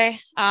Saturday.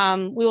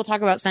 We will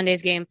talk about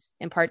Sunday's game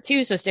in part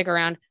 2. So stick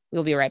around.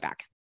 We'll be right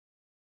back.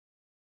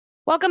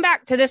 Welcome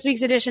back to this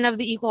week's edition of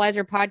the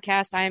Equalizer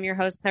podcast. I am your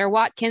host, Claire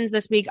Watkins.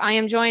 This week, I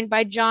am joined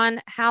by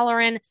John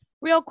Halloran.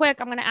 Real quick,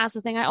 I'm going to ask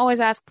the thing I always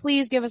ask.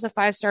 Please give us a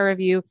 5-star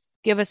review.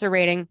 Give us a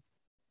rating.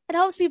 It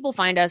helps people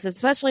find us,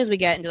 especially as we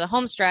get into the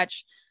home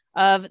stretch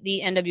of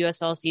the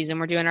NWSL season.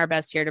 We're doing our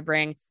best here to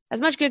bring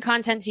as much good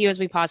content to you as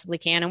we possibly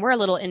can. And we're a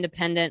little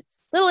independent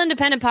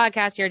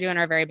podcast here doing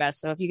our very best.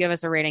 So if you give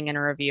us a rating and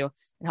a review,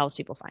 it helps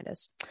people find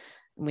us.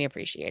 And we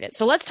appreciate it.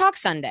 So let's talk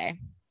Sunday.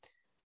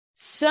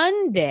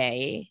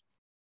 Sunday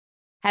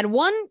had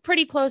one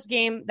pretty close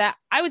game that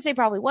I would say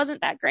probably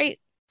wasn't that great.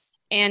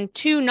 and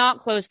 2 not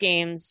close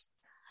games.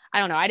 I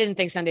don't know. I didn't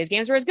think Sunday's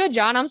games were as good,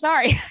 John. I'm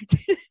sorry.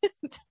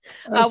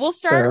 We'll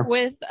start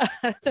with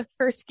the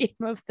first game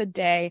of the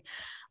day.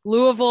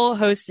 Louisville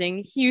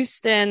hosting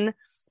Houston.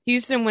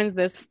 Houston wins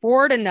this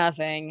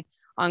 4-0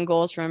 on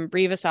goals from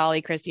Bri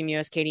Vasali, Christy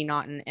Mewis, Katie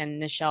Naughton,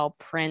 and Nichelle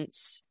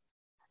Prince.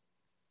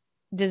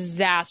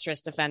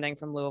 Disastrous defending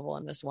from Louisville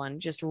in this one.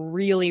 Just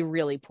really,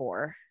 really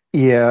poor.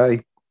 Yeah,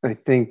 I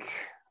think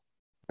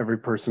every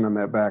person on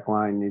that back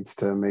line needs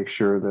to make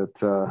sure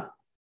that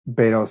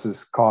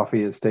Bedos's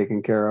coffee is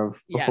taken care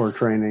of before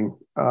training.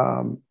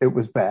 It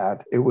was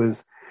bad. It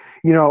was,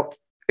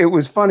 it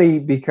was funny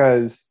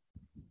because,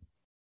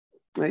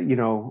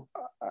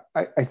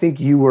 I think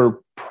you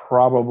were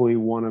probably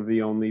one of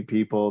the only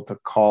people to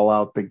call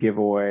out the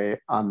giveaway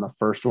on the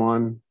first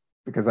one,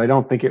 because I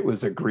don't think it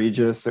was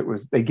egregious.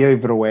 They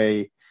gave it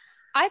away.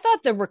 I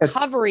thought the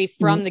recovery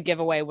from the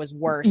giveaway was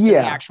worse than the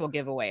actual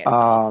giveaway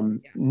itself.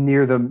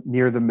 Near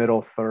the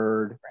middle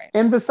third. Right.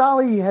 And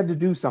Vasali had to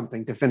do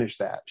something to finish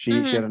that. She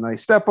had a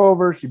nice step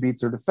over. She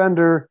beats her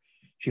defender.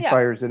 She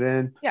fires it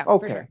in. Yeah.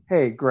 Okay. Sure.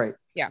 Hey, great.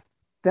 Yeah.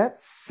 That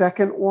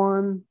second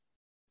one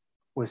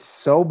was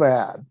so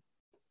bad.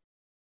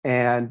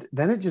 And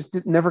then it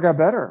just never got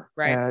better.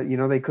 Right.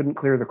 They couldn't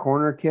clear the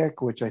corner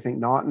kick, which I think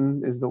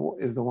Naughton is the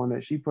one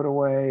that she put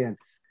away. And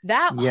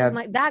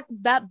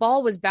that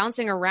ball was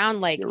bouncing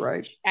around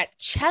at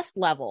chest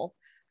level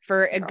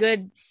for a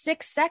good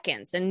 6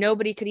 seconds, and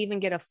nobody could even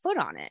get a foot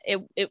on it.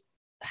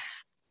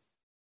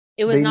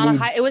 It was not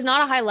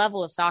a high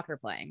level of soccer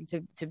playing,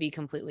 to be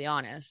completely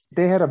honest.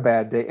 They had a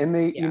bad day, and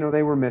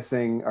they were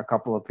missing a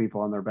couple of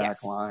people on their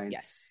back line.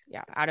 Yes.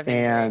 Yeah. Out of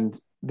injury. And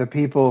the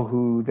people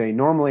who they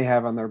normally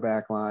have on their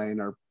back line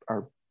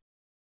are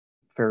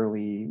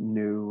fairly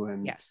new,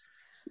 and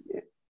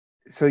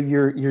so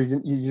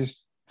you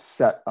just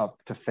set up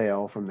to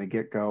fail from the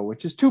get-go,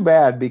 which is too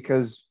bad,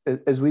 because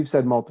as we've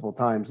said multiple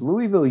times,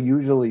 Louisville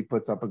usually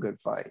puts up a good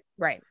fight.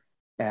 Right.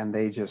 And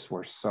they just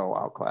were so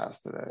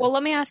outclassed today. Well,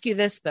 let me ask you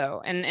this,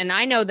 though. And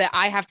I know that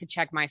I have to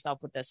check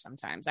myself with this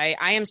sometimes. I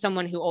am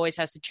someone who always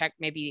has to check.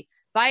 Maybe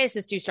bias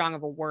is too strong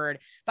of a word,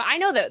 but I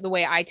know that the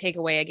way I take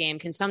away a game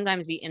can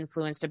sometimes be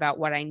influenced about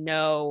what I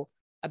know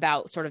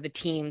about sort of the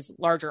team's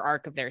larger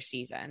arc of their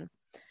season.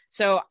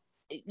 So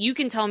you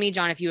can tell me,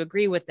 John, if you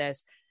agree with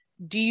this.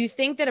 Do you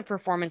think that a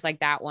performance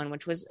like that one,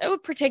 which was a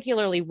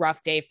particularly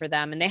rough day for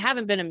them, and they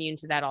haven't been immune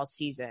to that all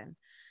season,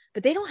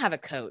 but they don't have a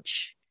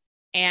coach,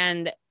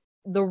 and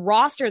the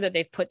roster that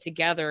they've put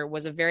together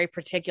was a very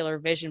particular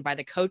vision by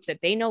the coach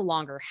that they no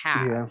longer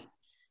have. Yeah.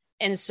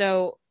 And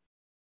so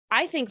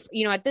I think,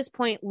 at this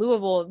point,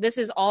 Louisville, this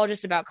is all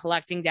just about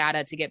collecting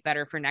data to get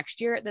better for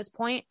next year at this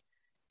point.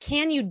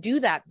 Can you do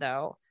that,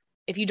 though,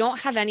 if you don't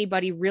have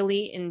anybody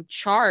really in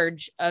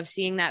charge of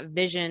seeing that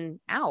vision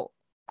out?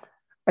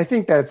 I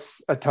think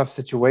that's a tough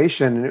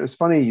situation. And it was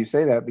funny you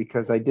say that,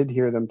 because I did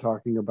hear them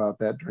talking about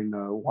that during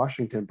the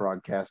Washington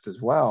broadcast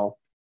as well,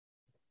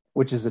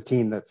 which is a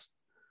team that's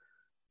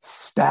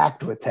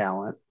stacked with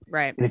talent.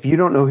 Right. And if you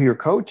don't know who your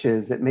coach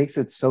is, it makes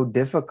it so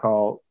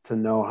difficult to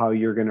know how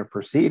you're going to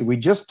proceed. We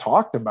just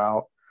talked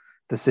about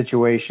the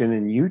situation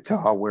in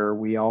Utah where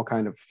we all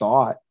kind of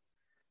thought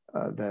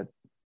that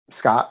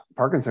Scott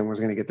Parkinson was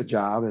going to get the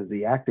job as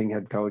the acting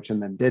head coach,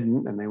 and then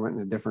didn't, and they went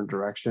in a different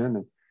direction.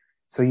 And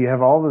so you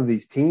have all of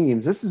these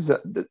teams.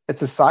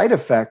 It's a side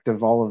effect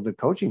of all of the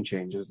coaching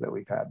changes that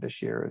we've had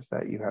this year, is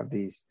that you have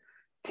these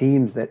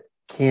teams that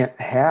can't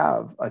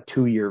have a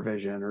 2-year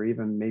vision or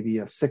even maybe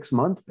a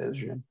 6-month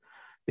vision,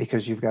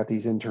 because you've got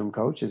these interim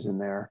coaches in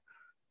there.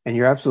 And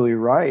you're absolutely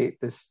right.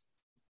 This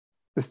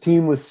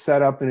team was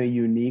set up in a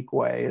unique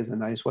way, is a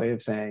nice way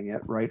of saying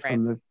it, right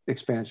from the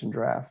expansion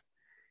draft.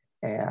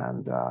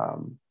 And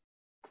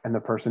the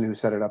person who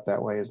set it up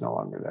that way is no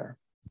longer there.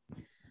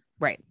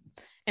 Right.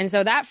 And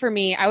so that, for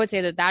me, I would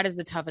say that is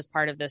the toughest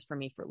part of this for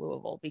me for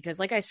Louisville, because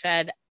like I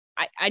said,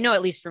 I know,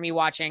 at least for me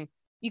watching,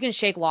 you can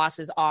shake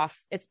losses off.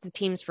 It's the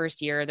team's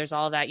first year. There's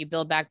all of that. You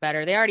build back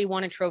better. They already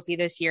won a trophy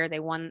this year. They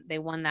won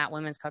that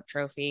Women's Cup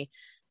trophy.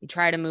 You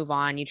try to move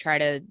on. You try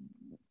to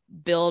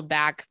build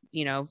back,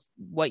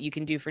 what you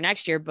can do for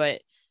next year.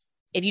 But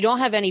if you don't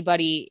have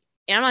anybody,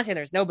 and I'm not saying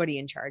there's nobody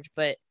in charge,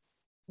 but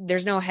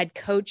there's no head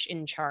coach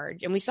in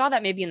charge. And we saw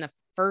that maybe in the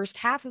first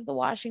half of the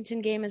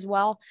Washington game as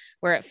well,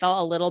 where it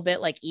felt a little bit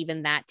like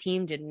even that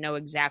team didn't know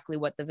exactly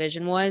what the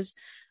vision was.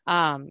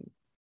 I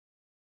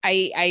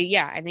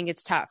think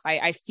it's tough.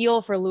 I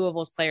feel for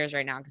Louisville's players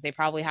right now, because they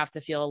probably have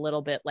to feel a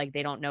little bit like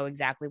they don't know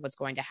exactly what's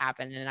going to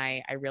happen. And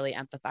I really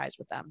empathize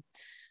with them.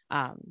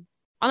 On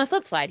the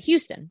flip side,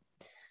 Houston.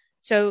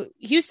 So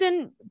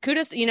Houston,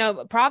 kudos,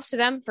 props to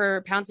them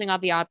for pouncing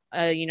off the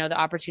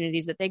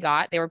opportunities that they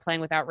got. They were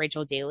playing without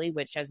Rachel Daly,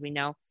 which, as we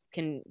know,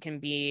 can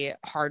be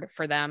hard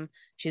for them.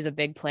 She's a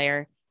big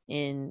player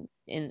in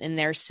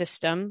their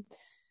system.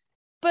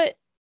 But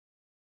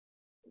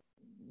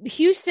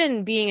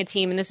Houston being a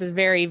team, and this is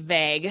very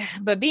vague,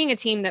 but being a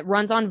team that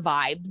runs on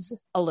vibes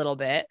a little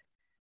bit.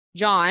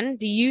 John,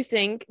 do you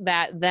think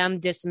that them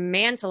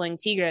dismantling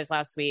Tigres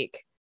last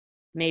week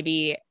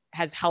maybe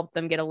has helped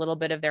them get a little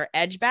bbit of their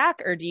edge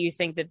back? Or do you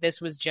think that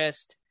this was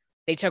just,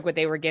 they took what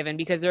they were given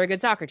because they're a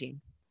good soccer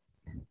team?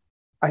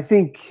 I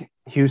think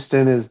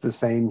Houston is the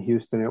same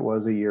Houston it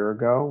was a year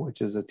ago,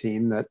 which is a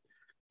team that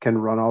can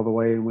run all the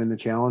way and win the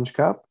Challenge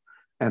Cup,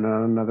 and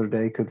on another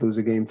day could lose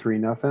a game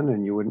 3-0,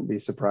 and you wouldn't be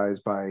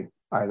surprised by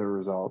either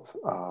result.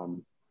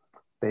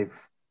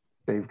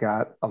 They've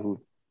got a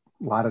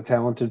lot of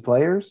talented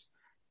players.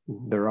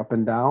 They're up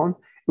and down.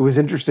 It was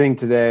interesting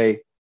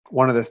today.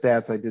 One of the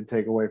stats I did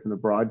take away from the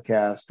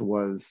broadcast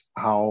was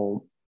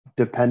how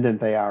dependent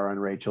they are on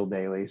Rachel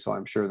Daly. So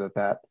I'm sure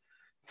that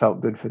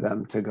felt good for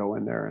them to go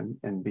in there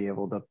and be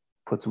able to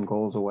put some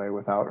goals away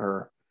without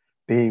her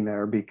being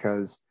there,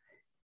 because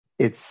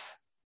it's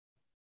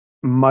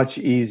much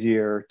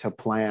easier to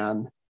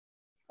plan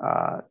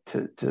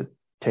to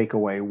take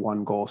away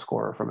one goal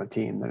scorer from a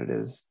team than it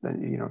is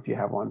if you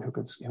have one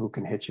who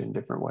can hit you in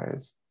different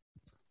ways.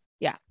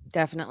 Yeah,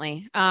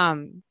 definitely.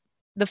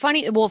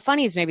 Funny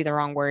is maybe the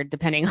wrong word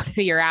depending on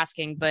who you're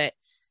asking, but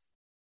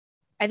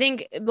I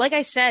think, like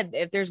I said,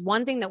 if there's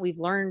one thing that we've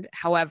learned,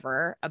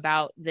 however,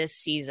 about this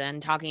season,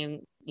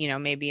 talking,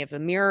 maybe of a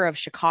mirror of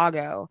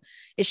Chicago,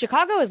 is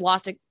Chicago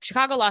lost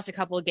a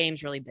couple of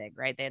games really big,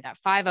 right? They had that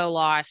 5-0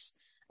 loss,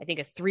 I think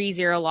a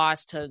 3-0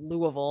 loss to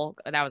Louisville.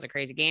 That was a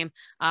crazy game.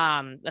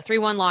 The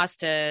 3-1 loss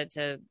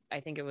to I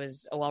think it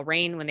was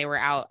Reign when they were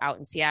out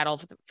in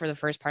Seattle for the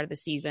first part of the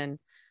season.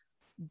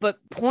 But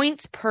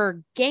points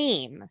per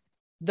game,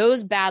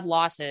 those bad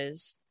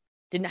losses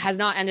has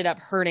not ended up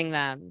hurting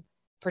them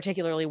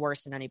particularly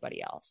worse than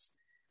anybody else.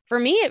 For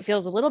me, it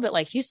feels a little bit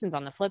like Houston's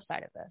on the flip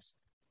side of this.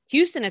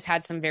 Houston has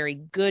had some very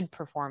good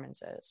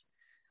performances,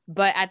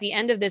 but at the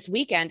end of this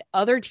weekend,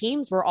 other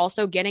teams were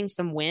also getting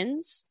some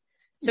wins.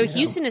 So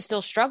Houston is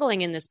still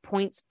struggling in this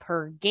points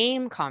per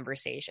game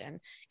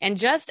conversation.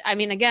 And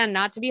again,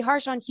 not to be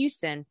harsh on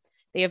Houston,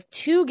 they have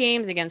 2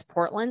 games against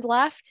Portland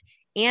left,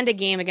 and a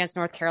game against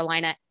North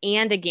Carolina,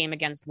 and a game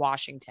against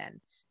Washington.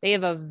 They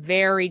have a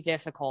very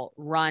difficult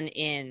run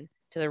in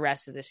to the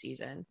rest of the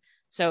season.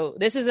 So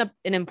this is an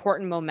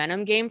important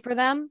momentum game for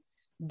them,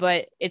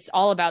 but it's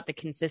all about the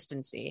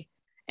consistency.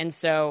 And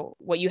so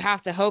what you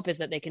have to hope is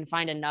that they can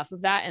find enough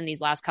of that in these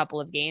last couple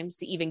of games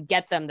to even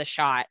get them the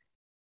shot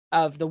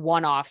of the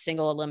one-off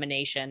single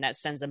elimination that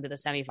sends them to the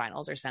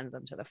semifinals or sends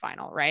them to the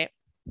final, right?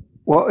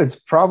 Well, it's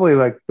probably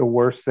like the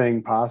worst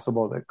thing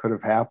possible that could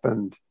have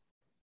happened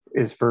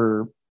is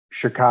for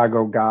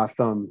Chicago,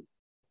 Gotham,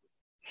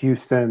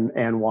 Houston,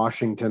 and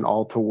Washington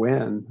all to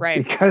win,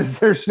 right? Because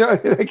there's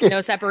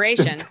no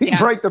separation.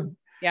 Right.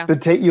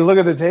 You look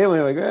at the table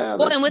and you're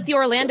like, and with the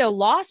Orlando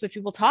loss, which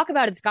people talk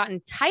about, it's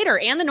gotten tighter,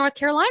 and the North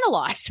Carolina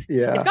loss,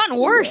 it's gotten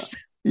worse.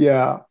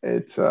 Yeah.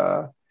 It's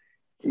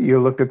you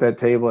looked at that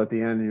table at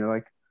the end and you're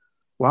like,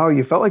 wow,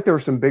 you felt like there were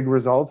some big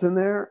results in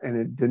there, and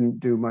it didn't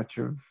do much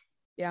of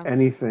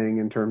anything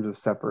in terms of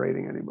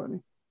separating anybody.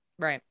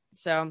 Right.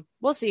 So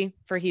we'll see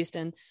for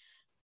Houston.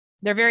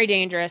 They're very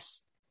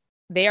dangerous.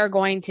 They are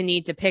going to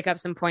need to pick up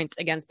some points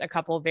against a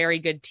couple very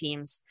good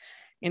teams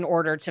in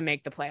order to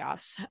make the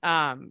playoffs,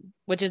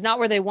 which is not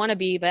where they want to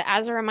be. But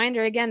as a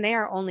reminder, again, they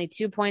are only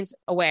 2 points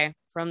away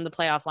from the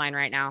playoff line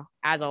right now,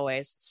 as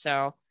always.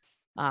 So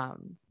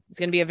it's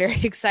going to be a very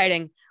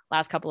exciting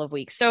last couple of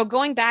weeks. So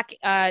going to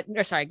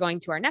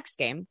our next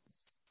game,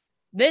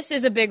 this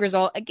is a big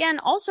result. Again,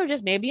 also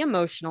just maybe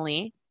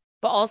emotionally,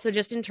 but also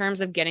just in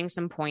terms of getting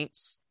some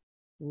points.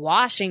 The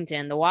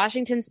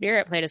Washington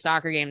Spirit played a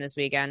soccer game this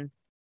weekend.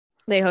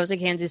 They hosted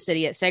Kansas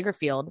City at Segra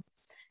Field.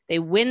 They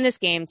win this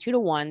game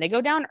 2-1. They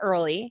go down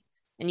early,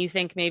 and you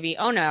think maybe,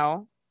 oh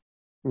no,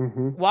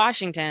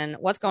 Washington,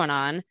 what's going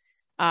on?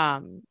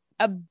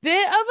 A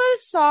bit of a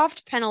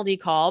soft penalty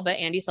call, but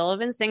Andy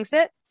Sullivan sinks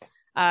it.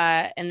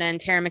 And then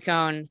Tara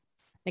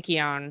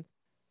McKeown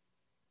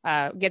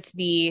gets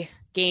the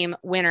game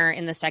winner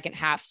in the second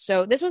half.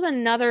 So this was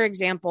another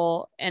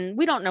example, and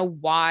we don't know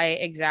why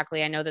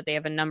exactly. I know that they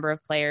have a number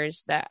of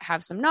players that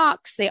have some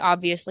knocks. They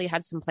obviously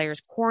had some players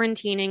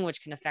quarantining,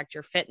 which can affect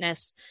your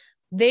fitness.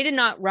 They did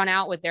not run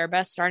out with their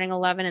best starting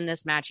 11 in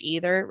this match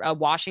either.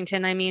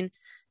 Washington,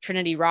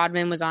 Trinity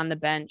Rodman was on the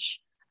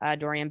bench.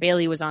 Dorian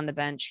Bailey was on the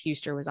bench.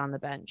 Huster was on the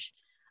bench.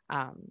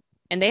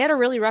 And they had a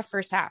really rough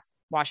first half.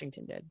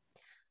 Washington did.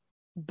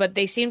 But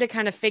they seemed to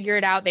kind of figure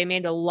it out. They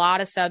made a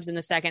lot of subs in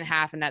the second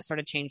half, and that sort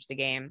of changed the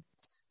game.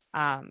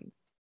 I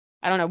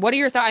don't know. What are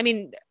your thoughts?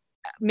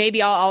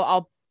 Maybe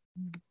I'll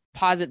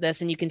posit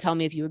this and you can tell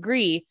me if you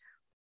agree.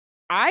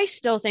 I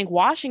still think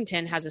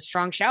Washington has a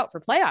strong shout for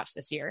playoffs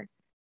this year.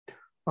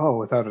 Oh,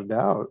 without a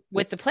doubt.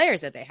 With the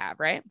players that they have,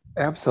 right?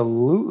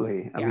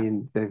 Absolutely. Yeah.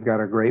 They've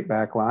got a great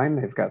back line.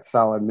 They've got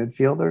solid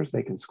midfielders.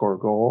 They can score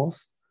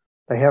goals.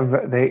 They've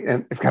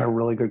got a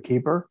really good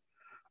keeper.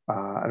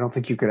 I don't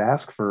think you could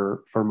ask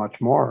for much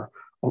more.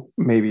 Well,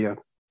 maybe a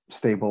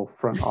stable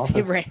front office.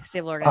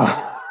 Stable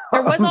organization.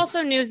 There was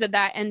also news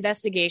that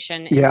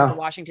investigation into the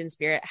Washington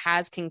Spirit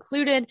has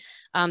concluded.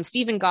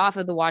 Stephen Goff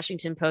of the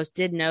Washington Post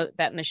did note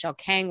that Michelle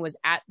Kang was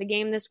at the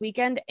game this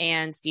weekend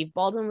and Steve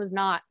Baldwin was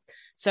not.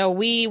 So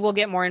we will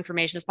get more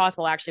information as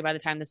possible. Actually, by the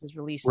time this is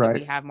released, that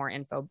we have more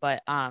info.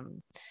 But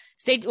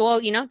check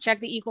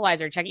the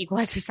Equalizer. Check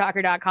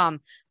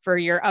equalizersoccer.com for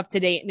your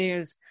up-to-date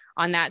news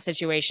on that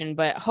situation.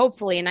 But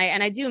hopefully, and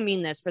I do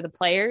mean this for the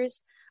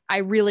players, I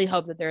really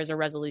hope that there is a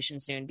resolution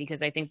soon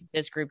because I think that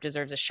this group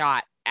deserves a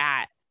shot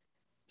at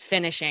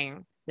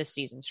finishing this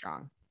season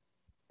strong.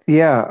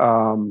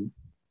 Yeah.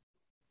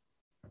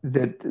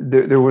 That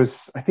there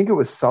was, I think it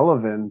was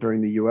Sullivan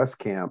during the U.S.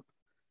 camp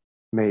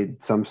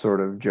made some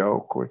sort of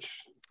joke,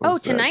 which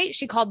tonight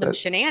she called them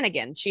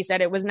shenanigans. She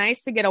said it was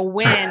nice to get a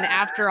win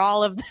after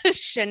all of the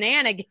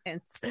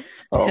shenanigans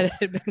that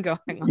had been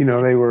going on.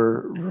 They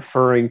were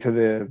referring to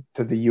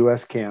the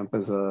U.S. camp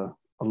as a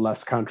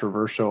less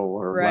controversial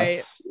or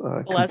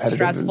less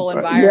stressful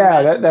environment.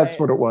 Yeah, that's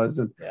what it was.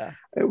 And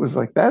it was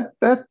like that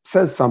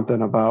says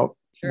something about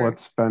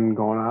what's been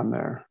going on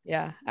there.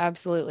 Yeah,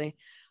 absolutely.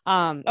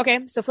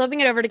 Okay, so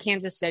flipping it over to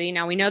Kansas City.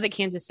 Now we know that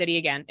Kansas City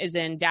again is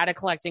in data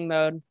collecting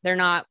mode. They're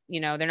not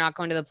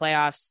going to the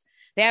playoffs.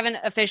 They haven't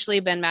officially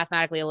been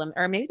mathematically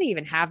eliminated, or maybe they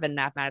even have been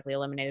mathematically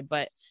eliminated,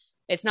 but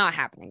it's not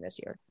happening this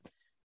year.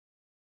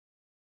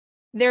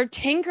 They're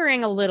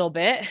tinkering a little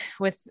bit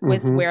with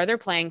where they're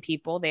playing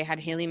people. They had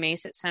Haley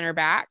Mace at center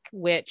back,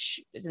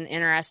 which is an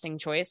interesting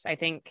choice. I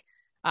think,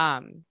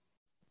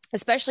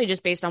 especially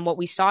just based on what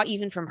we saw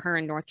even from her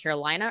in North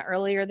Carolina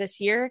earlier this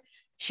year.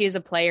 She is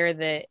a player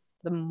that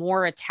the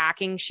more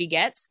attacking she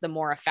gets, the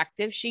more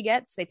effective she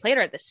gets. They played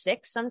her at the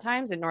 6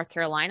 sometimes in North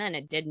Carolina, and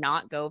it did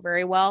not go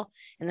very well.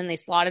 And then they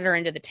slotted her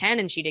into the 10,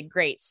 and she did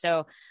great.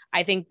 So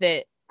I think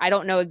that I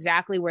don't know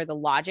exactly where the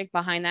logic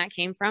behind that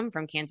came from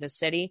Kansas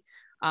City.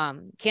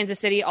 Kansas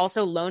City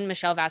also loaned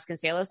Michelle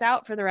Vasconcelos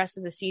out for the rest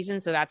of the season.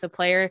 So that's a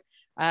player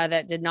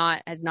that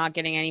is not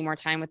getting any more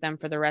time with them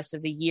for the rest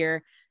of the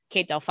year.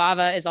 Kate Del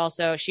Fava is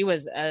also, she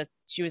was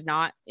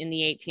not in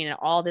the 18 at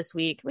all this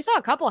week. We saw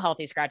a couple of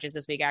healthy scratches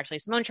this week, actually.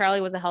 Simone Charlie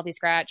was a healthy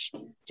scratch.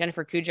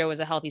 Jennifer Cujo was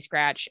a healthy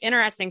scratch.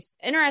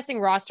 Interesting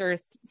roster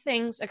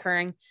things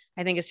occurring,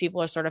 I think, as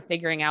people are sort of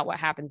figuring out what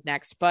happens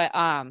next. But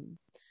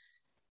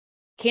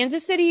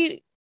Kansas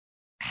City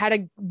had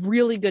a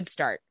really good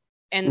start.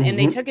 And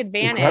they took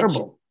advantage.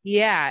 Incredible.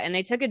 Yeah. And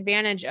they took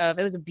advantage of,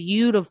 it was a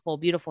beautiful,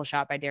 beautiful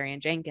shot by Darian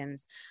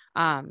Jenkins.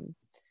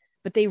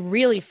 But they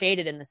really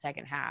faded in the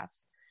second half.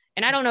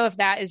 And I don't know if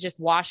that is just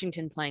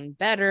Washington playing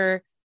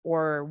better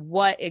or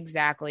what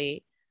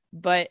exactly,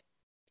 but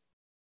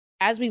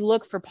as we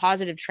look for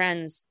positive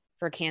trends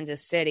for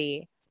Kansas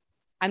City,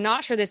 I'm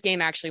not sure this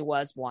game actually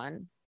was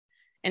won.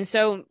 And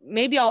so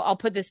maybe I'll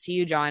put this to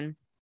you, John.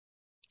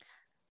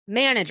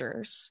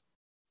 Managers.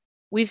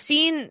 We've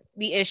seen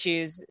the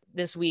issues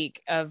this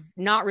week of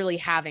not really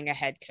having a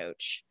head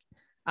coach.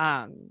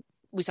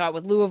 We saw it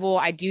with Louisville.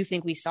 I do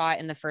think we saw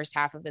it in the first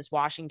half of this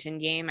Washington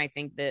game. I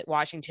think that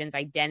Washington's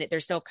identity, they're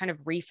still kind of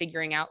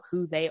refiguring out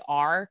who they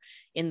are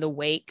in the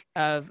wake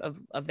of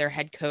their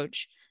head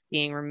coach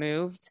being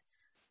removed.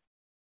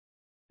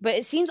 But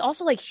it seems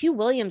also like Hugh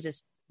Williams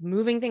is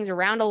moving things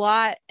around a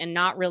lot and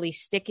not really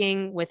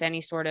sticking with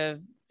any sort of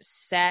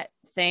set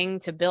thing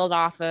to build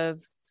off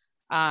of.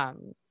 I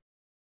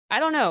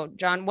don't know,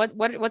 John,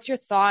 what's your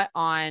thought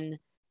on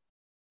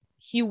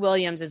Hugh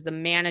Williams as the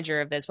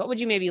manager of this? What would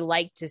you maybe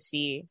like to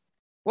see?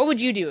 What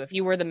would you do if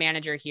you were the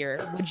manager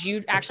here? Would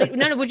you actually,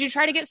 would you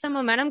try to get some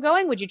momentum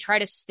going? Would you try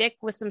to stick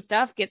with some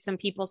stuff, get some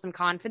people some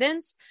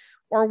confidence?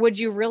 Or would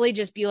you really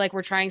just be like,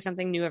 we're trying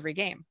something new every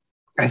game?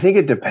 I think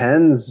it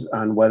depends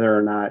on whether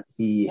or not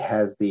he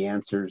has the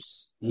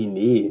answers he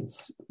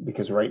needs.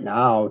 Because right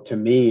now, to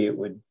me, it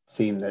would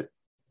seem that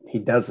he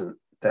doesn't.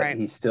 That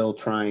he's still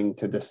trying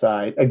to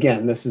decide.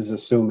 Again, this is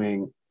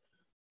assuming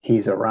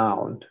he's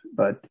around.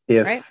 But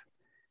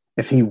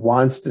if he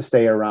wants to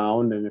stay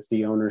around and if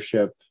the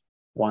ownership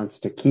wants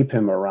to keep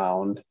him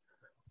around,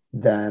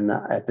 then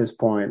at this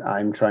point,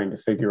 I'm trying to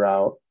figure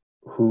out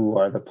who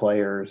are the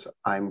players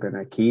I'm going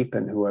to keep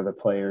and who are the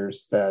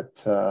players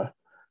that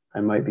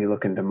I might be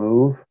looking to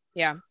move.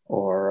 Yeah.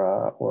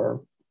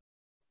 Or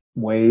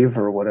waive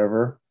or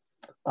whatever.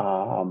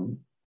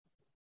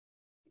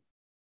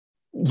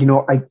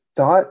 I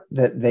thought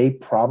that they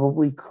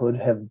probably could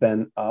have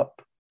been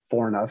up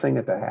 4-0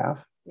 at the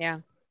half. Yeah.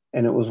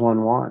 And it was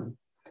 1-1.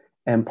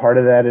 And part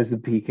of that is the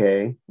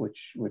PK,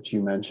 which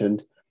you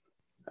mentioned.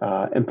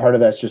 And part of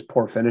that's just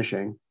poor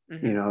finishing.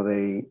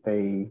 Mm-hmm.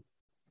 They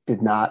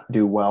did not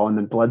do well. And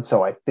then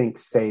Bledsoe, I think,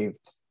 saved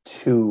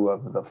 2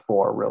 of the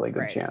 4 really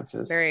good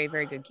chances. Very,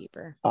 very good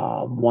keeper.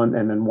 One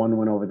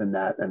went over the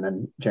net, and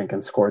then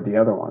Jenkins scored the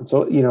other one.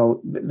 So,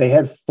 they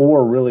had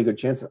 4 really good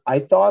chances. I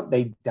thought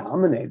they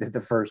dominated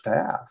the first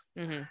half.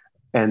 Mm-hmm.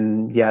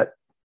 And yet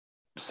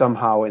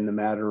somehow in the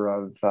matter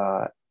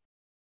of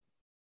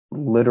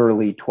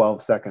literally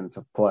 12 seconds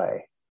of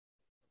play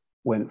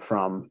went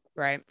from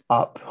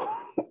up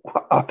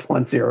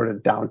 1-0 to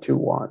down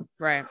 2-1.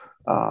 Right.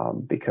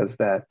 Because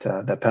that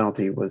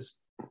penalty was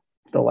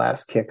the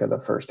last kick of the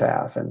first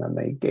half, and then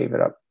they gave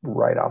it up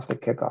right off the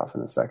kickoff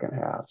in the second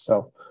half.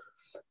 So,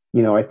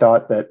 I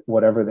thought that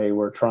whatever they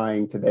were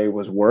trying today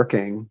was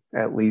working,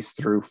 at least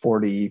through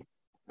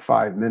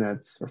 45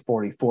 minutes or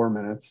 44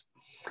 minutes.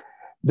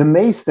 The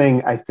Mace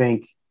thing, I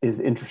think, is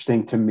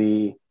interesting to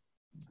me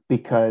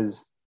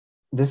because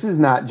this is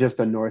not just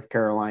a North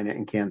Carolina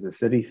and Kansas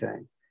City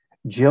thing.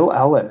 Jill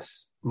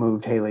Ellis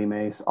moved Haley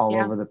Mace all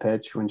over the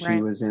pitch when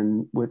she was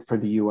for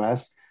the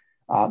U.S.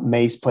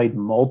 Mace played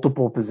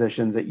multiple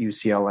positions at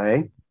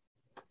UCLA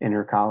in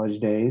her college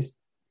days.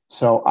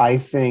 So I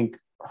think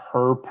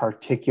her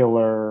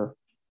particular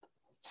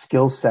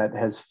skill set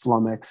has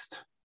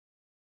flummoxed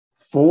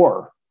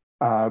 4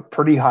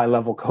 pretty high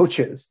level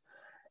coaches,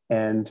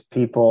 and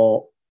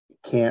people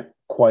can't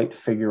quite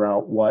figure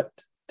out what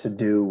to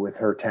do with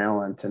her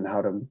talent and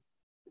how to,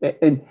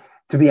 and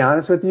to be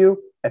honest with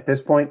you, at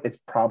this point, it's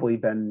probably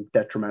been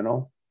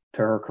detrimental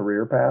to her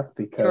career path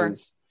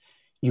because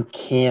you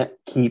can't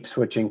keep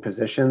switching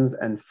positions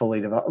and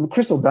fully develop.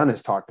 Crystal Dunn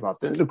has talked about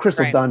this.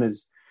 Crystal Dunn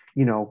is,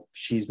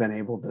 she's been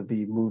able to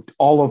be moved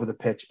all over the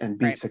pitch and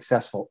be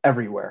successful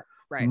everywhere.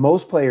 Right.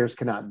 Most players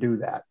cannot do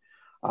that.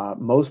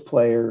 Most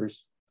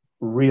players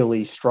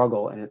really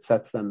struggle, and it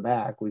sets them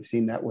back. We've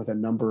seen that with a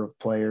number of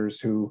players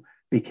who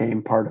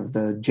became part of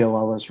the Jill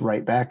Ellis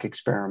right back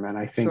experiment.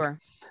 I think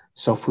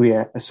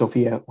Sofia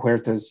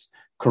Huerta's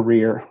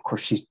career, of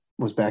course, she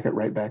was back at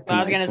right back tonight,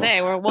 I was going to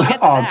say, we'll get to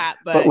that.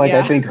 But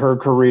I think her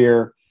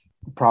career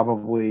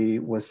probably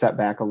was set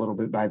back a little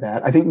bit by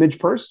that. I think Midge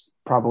Purce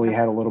probably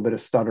had a little bit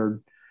of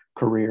stuttered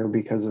career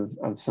because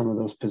of some of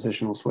those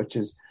positional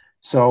switches.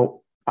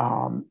 So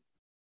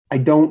I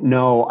don't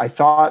know.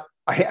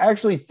 I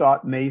actually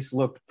thought Mace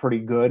looked pretty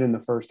good in the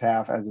first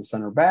half as a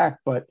center back,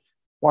 but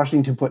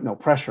Washington put no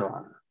pressure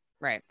on her.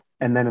 Right.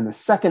 And then in the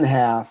second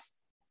half,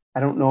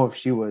 I don't know if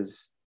she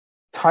was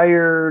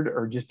tired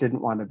or just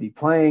didn't want to be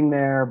playing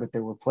there, but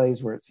there were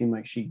plays where it seemed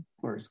like she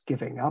was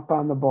giving up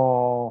on the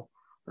ball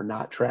or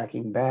not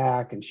tracking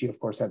back. And she, of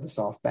course, had the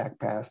soft back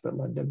pass that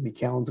led to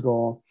McCallum's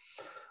goal.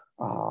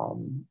 So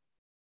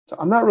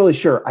I'm not really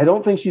sure. I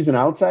don't think she's an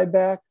outside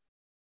back.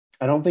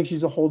 I don't think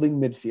she's a holding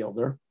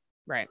midfielder.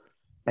 Right.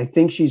 I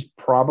think she's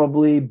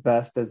probably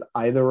best as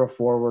either a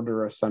forward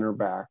or a center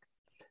back,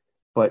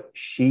 but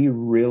she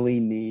really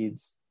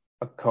needs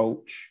a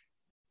coach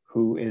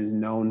who is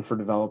known for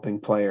developing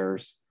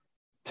players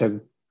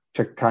to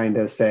kind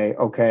of say,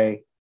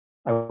 okay,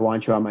 I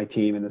want you on my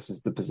team and this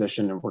is the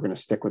position and we're going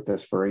to stick with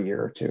this for a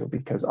year or two,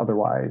 because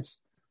otherwise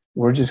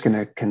we're just going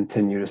to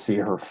continue to see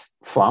her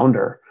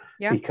flounder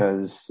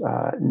because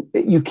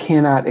you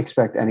cannot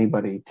expect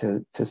anybody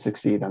to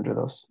succeed under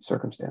those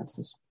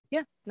circumstances.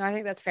 Yeah, no, I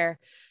think that's fair.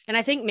 And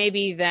I think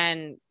maybe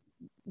then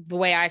the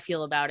way I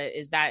feel about it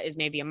is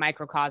maybe a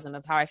microcosm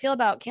of how I feel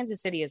about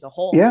Kansas City as a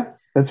whole. Yeah,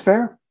 that's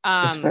fair.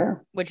 That's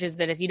fair. Which is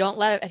that if you don't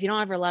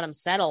ever let them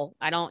settle,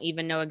 I don't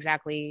even know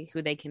exactly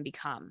who they can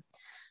become.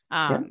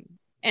 And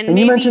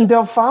maybe, you mentioned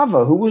Del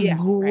Fava, who was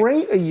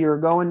great a year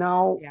ago and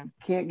now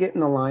can't get in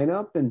the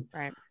lineup.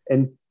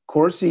 And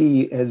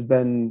Corsi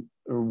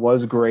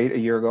was great a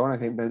year ago, and I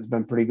think has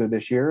been pretty good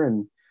this year.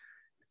 And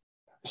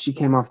she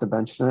came off the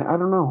bench tonight. I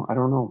don't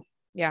know.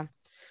 Yeah.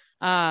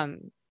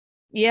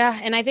 Yeah.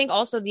 And I think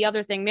also the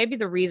other thing, maybe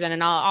the reason,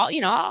 and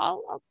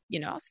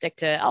I'll stick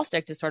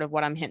to sort of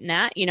what I'm hinting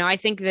at. I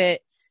think that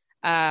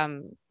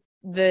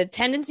the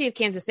tendency of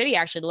Kansas City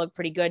actually to look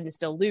pretty good and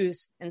still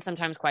lose, and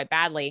sometimes quite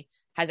badly,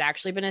 has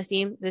actually been a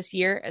theme this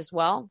year as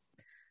well.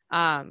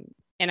 And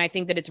I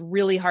think that it's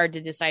really hard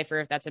to decipher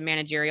if that's a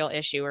managerial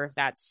issue or if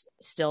that's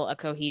still a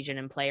cohesion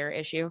and player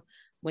issue.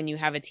 When you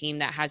have a team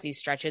that has these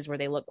stretches where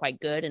they look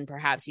quite good and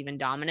perhaps even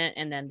dominant,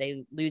 and then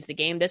they lose the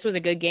game. This was a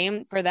good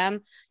game for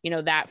them.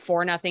 That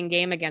 4-0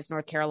 game against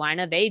North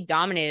Carolina, they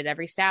dominated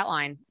every stat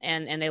line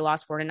and they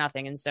lost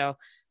 4-0. And so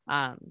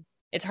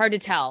it's hard to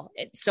tell.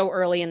 It's so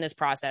early in this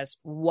process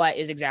what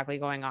is exactly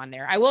going on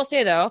there. I will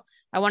say, though,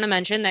 I want to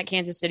mention that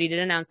Kansas City did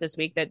announce this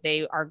week that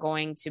they are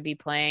going to be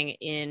playing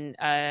in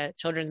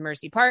Children's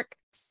Mercy Park.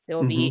 They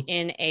will be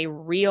in a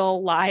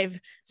real live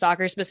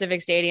soccer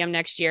specific stadium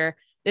next year.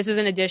 This is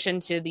in addition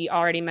to the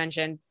already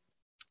mentioned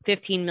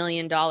 $15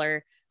 million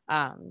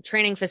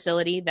training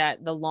facility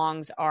that the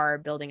Longs are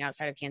building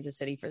outside of Kansas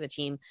City for the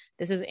team.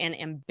 This is an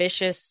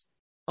ambitious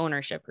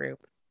ownership group.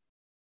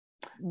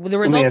 The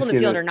results on the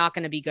field are not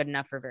going to be good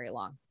enough for very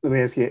long. Let me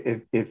ask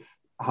you, if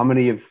how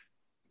many of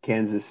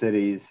Kansas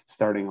City's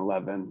starting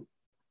 11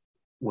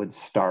 would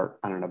start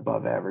on an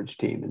above average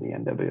team in the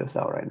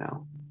NWSL right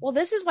now? Well,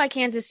 this is why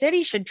Kansas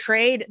City should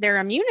trade their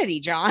immunity,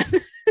 John.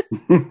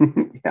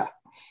 Yeah.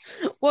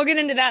 We'll get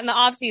into that in the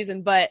off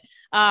season, but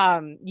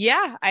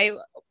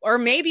or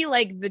maybe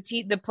like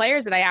the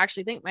players that I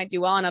actually think might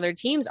do well on other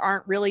teams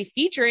aren't really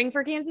featuring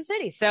for Kansas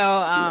City.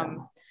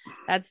 So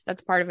that's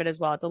part of it as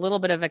well. It's a little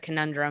bit of a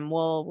conundrum.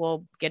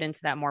 We'll get into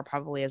that more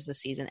probably as the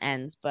season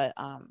ends, but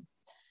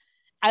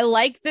I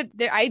like that.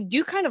 I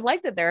do kind of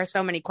like that there are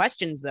so many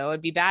questions, though.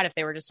 It'd be bad if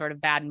they were just sort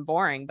of bad and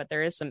boring, but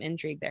there is some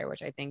intrigue there,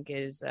 which I think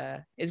is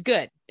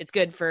good. It's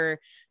good for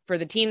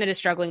the team that is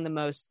struggling the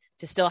most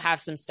to still have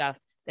some stuff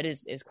that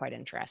is quite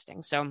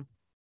interesting. So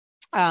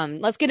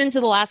let's get into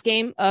the last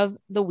game of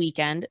the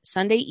weekend,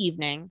 Sunday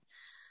evening.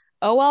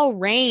 OL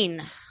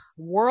Reign,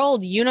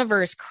 World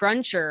Universe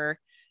Cruncher.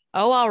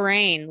 OL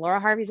Reign, Laura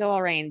Harvey's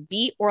OL Reign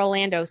beat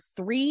Orlando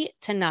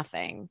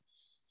 3-0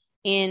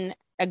 in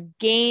a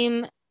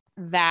game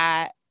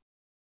that,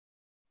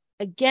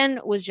 again,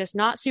 was just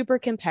not super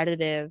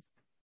competitive.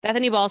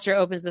 Bethany Balcer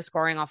opens the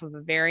scoring off of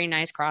a very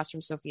nice cross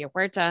from Sofia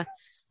Huerta.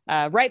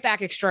 Right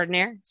back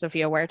extraordinaire,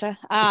 Sofia Huerta.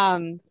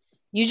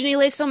 Eugenie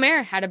Le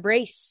Sommer had a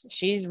brace.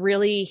 She's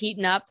really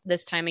heating up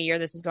this time of year.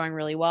 This is going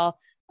really well.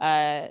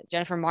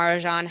 Jennifer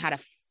Marajan had a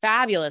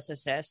fabulous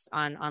assist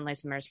on Le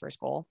Sommer's first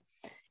goal.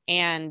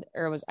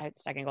 Or it was a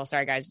second goal.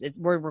 Sorry, guys.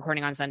 We're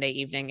recording on Sunday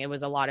evening. It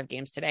was a lot of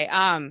games today.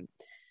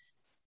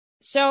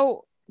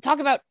 So talk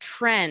about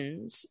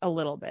trends a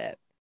little bit.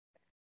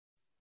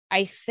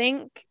 I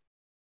think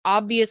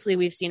obviously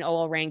we've seen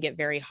OL Reign get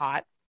very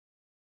hot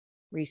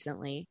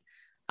recently.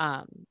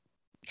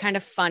 Kind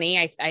of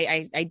funny.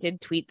 I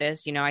did tweet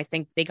this, I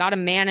think they got a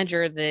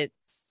manager that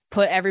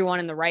put everyone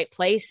in the right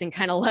place and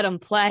kind of let them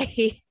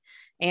play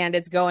and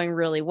it's going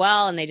really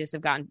well. And they just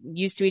have gotten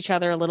used to each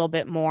other a little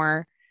bit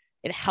more.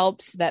 It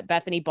helps that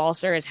Bethany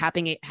Balcer is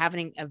having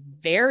a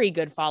very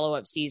good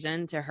follow-up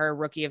season to her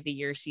Rookie of the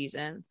Year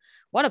season.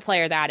 What a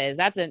player that is.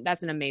 That's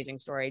an amazing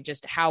story.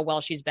 Just how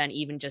well she's been,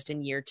 even just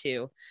in year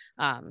 2,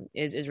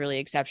 is really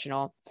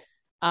exceptional.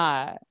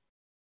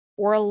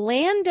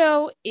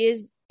 Orlando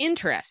is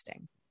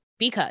interesting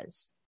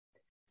because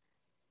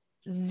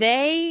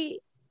they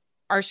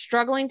are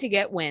struggling to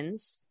get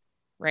wins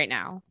right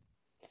now.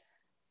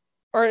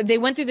 Or they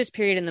went through this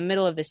period in the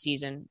middle of the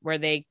season where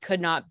they could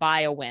not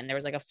buy a win. There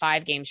was like a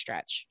 5-game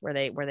stretch where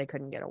they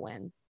couldn't get a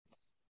win.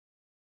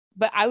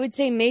 But I would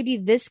say maybe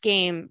this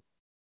game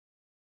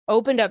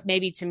opened up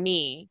maybe to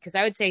me, because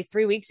I would say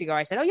 3 weeks ago,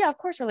 I said, oh yeah, of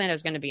course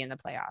Orlando's going to be in the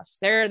playoffs.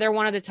 They're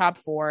one of the top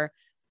 4.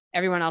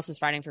 Everyone else is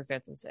fighting for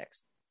 5th and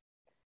 6th.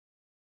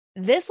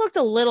 This looked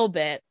a little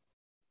bit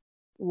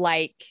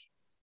like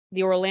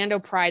the Orlando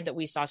Pride that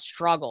we saw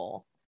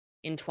struggle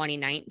in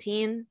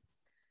 2019.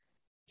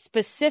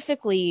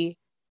 Specifically,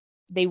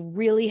 they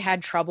really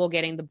had trouble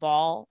getting the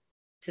ball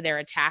to their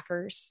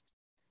attackers.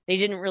 They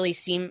didn't really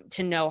seem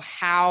to know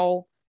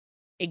how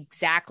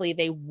exactly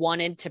they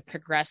wanted to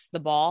progress the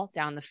ball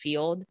down the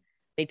field.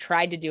 They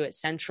tried to do it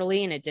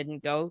centrally and it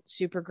didn't go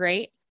super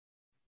great.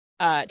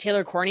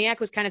 Taylor Korniak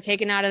was kind of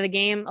taken out of the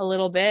game a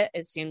little bit.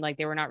 It seemed like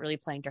they were not really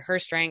playing to her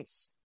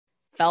strengths.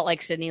 Felt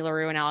like Sydney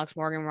Leroux and Alex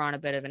Morgan were on a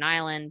bit of an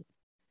island.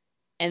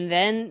 And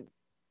then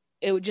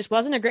it just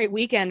wasn't a great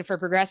weekend for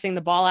progressing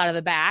the ball out of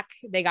the back.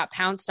 They got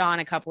pounced on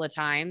a couple of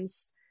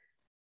times.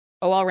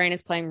 OL Reign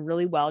is playing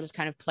really well, just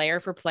kind of player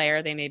for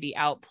player. They maybe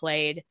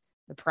outplayed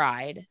the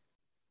Pride.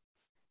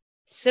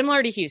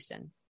 Similar to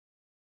Houston.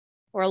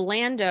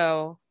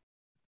 Orlando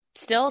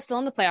still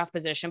in the playoff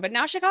position, but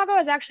now Chicago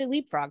has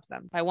actually leapfrogged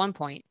them by 1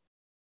 point.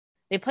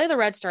 They play the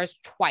Red Stars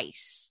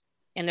twice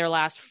in their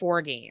last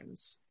 4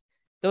 games.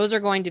 Those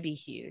are going to be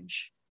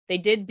huge. They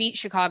did beat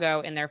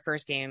Chicago in their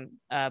first game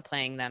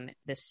playing them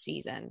this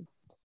season.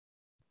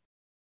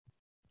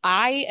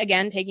 I,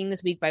 again, taking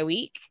this week by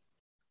week,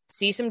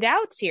 see some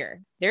doubts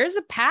here. There's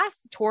a path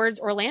towards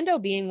Orlando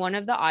being one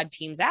of the odd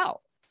teams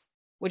out,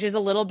 which is a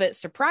little bit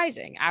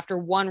surprising after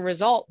one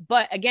result.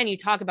 But again, you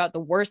talk about the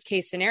worst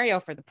case scenario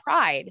for the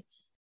Pride.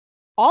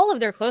 All of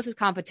their closest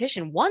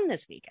competition won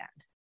this weekend.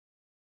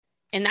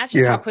 And that's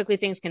just how quickly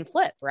things can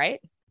flip, right?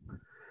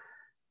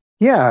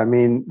 Yeah, I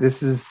mean,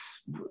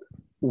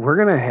 we're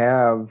going to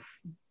have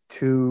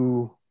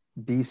 2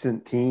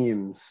 decent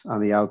teams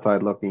on the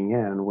outside looking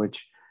in,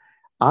 which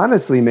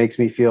honestly makes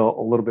me feel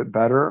a little bit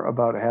better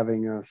about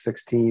having a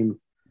 6-team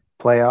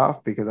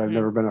playoff, because I've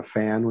never been a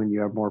fan when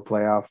you have more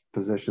playoff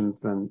positions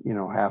than,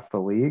 half the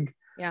league.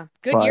 Yeah.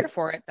 Good year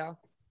for it though.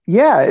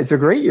 Yeah. It's a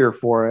great year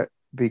for it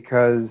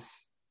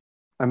because,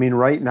 I mean,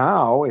 right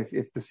now,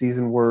 if the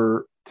season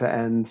were to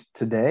end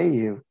today,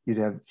 you'd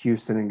have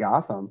Houston and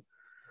Gotham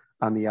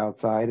on the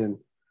outside, and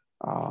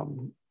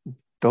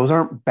those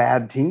aren't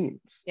bad teams.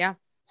 Yeah.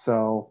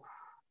 So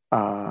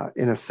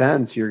in a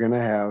sense, you're going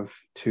to have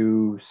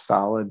 2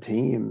 solid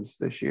teams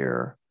this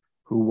year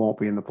who won't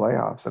be in the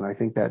playoffs. And I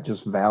think that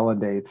just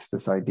validates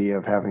this idea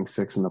of having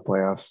 6 in the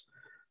playoffs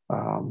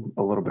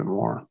a little bit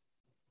more.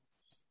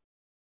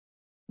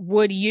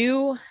 Would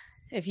you,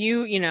 if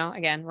you,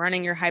 again,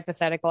 running your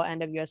hypothetical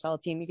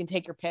NWSL team, you can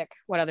take your pick,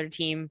 what other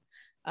team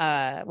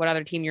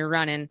you're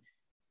running.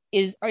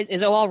 Is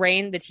OL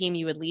Reign the team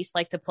you would least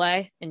like to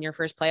play in your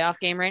first playoff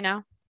game right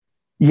now?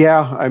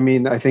 Yeah. I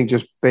mean, I think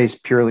just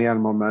based purely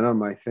on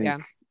momentum, I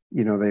think,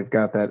 they've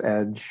got that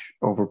edge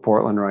over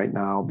Portland right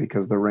now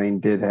because the Reign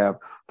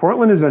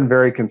Portland has been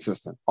very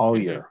consistent all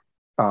year.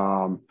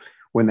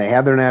 When they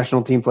had their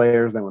national team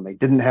players, then when they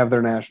didn't have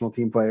their national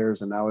team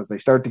players, and now as they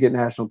start to get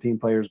national team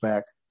players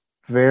back,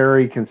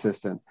 very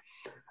consistent.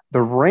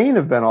 the Reign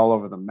have been all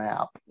over the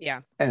map.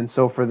 Yeah. And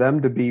so for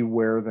them to be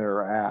where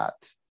they're at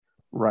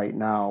right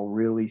now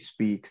really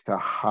speaks to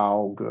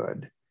how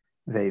good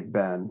they've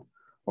been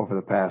over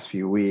the past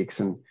few weeks.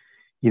 And,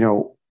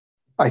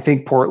 I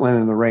think Portland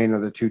and the Reign are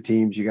the two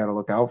teams you got to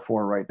look out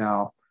for right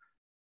now.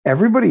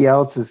 Everybody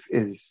else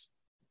is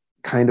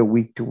kind of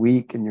week to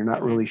week, and you're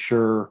not really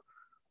sure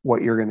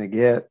what you're going to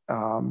get.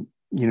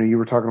 You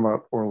were talking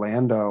about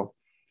Orlando.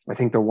 I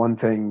think the one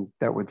thing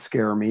that would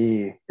scare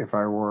me if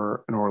I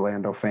were an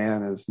Orlando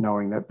fan is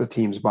knowing that the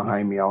teams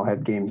behind me all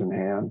had games in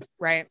hand.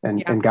 Right.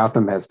 And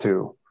Gotham has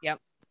too. Yep.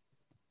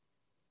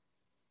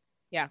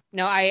 Yeah,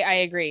 no,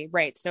 I agree.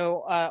 Right.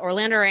 So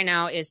Orlando right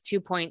now is 2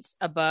 points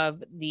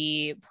above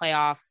the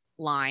playoff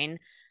line,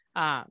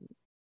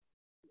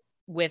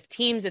 with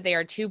teams that they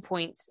are 2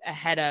 points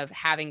ahead of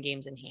having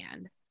games in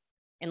hand.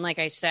 And like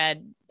I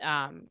said,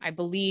 I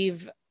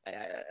believe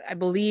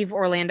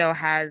Orlando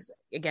has,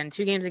 again,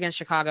 2 games against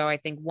Chicago. I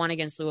think 1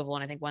 against Louisville,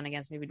 and I think 1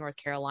 against maybe North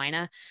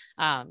Carolina.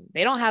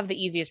 They don't have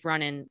the easiest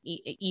run in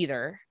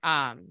either.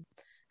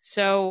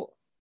 So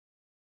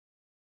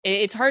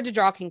it's hard to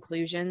draw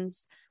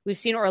conclusions. We've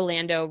seen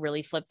Orlando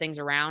really flip things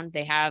around.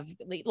 They have,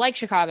 like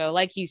Chicago,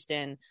 like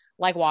Houston,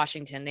 like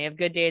Washington, they have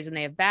good days and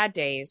they have bad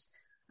days.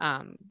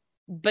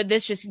 But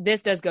this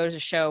does go to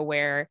show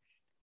where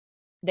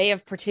they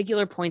have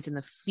particular points in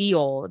the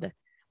field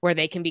where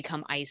they can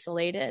become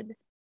isolated.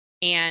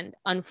 And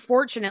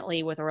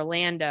unfortunately with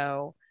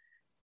Orlando,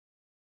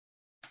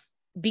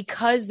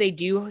 because they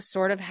do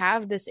sort of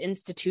have this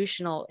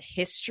institutional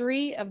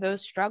history of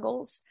those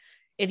struggles,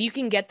 if you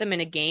can get them in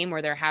a game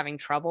where they're having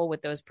trouble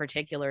with those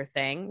particular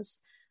things,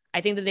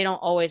 I think that they don't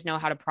always know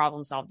how to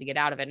problem solve to get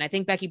out of it. And I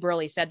think Becky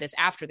Burleigh said this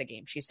after the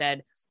game. She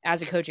said,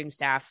 as a coaching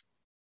staff,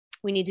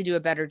 we need to do a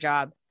better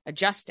job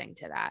adjusting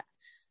to that.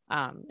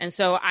 And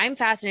so I'm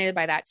fascinated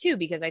by that too,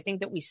 because I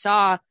think that we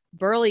saw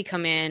Burleigh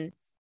come in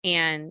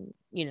and,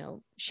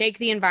 shake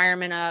the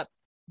environment up,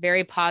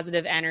 very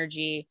positive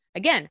energy,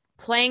 again,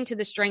 playing to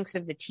the strengths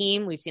of the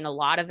team. We've seen a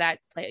lot of that,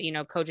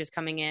 coaches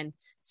coming in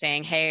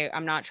saying, hey,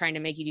 I'm not trying to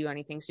make you do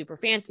anything super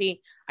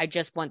fancy. I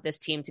just want this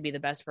team to be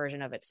the best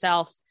version of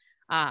itself.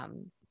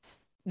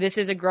 This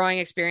is a growing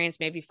experience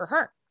maybe for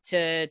her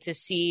to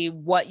see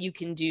what you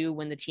can do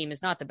when the team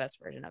is not the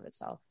best version of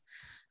itself.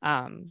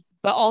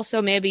 But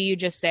also maybe you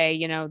just say,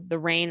 the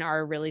Reign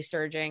are really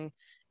surging,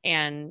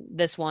 and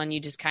this one you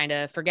just kind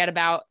of forget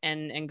about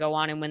and go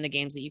on and win the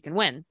games that you can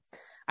win.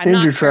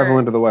 You're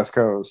traveling to the West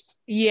Coast.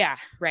 Yeah,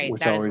 right.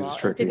 Which that always as well. is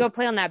tricky. To go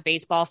play on that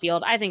baseball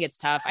field, I think it's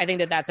tough. I think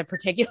that that's a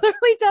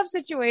particularly tough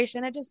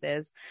situation. It just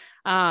is.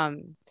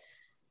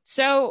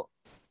 So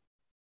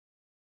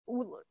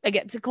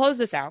again, to close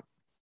this out,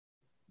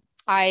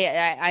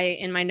 I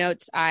in my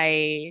notes,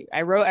 I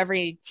wrote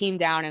every team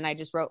down, and I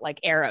just wrote like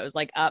arrows,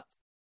 like up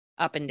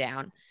and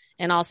down.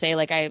 And I'll say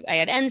like I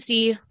had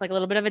NC, like a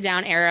little bit of a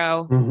down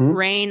arrow,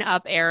 Reign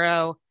up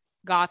arrow,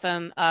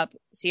 Gotham up,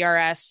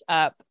 CRS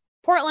up,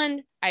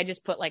 Portland, I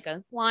just put like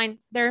a line.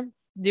 They're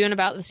doing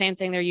about the same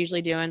thing they're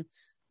usually doing.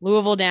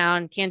 Louisville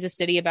down, Kansas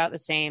City about the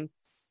same,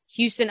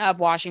 Houston up,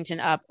 Washington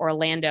up,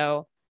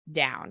 Orlando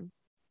down.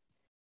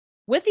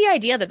 With the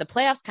idea that the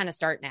playoffs kind of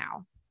start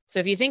now. So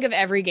if you think of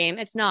every game,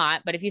 it's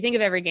not, but if you think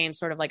of every game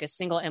sort of like a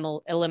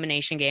single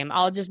elimination game,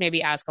 I'll just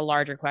maybe ask a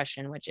larger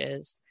question, which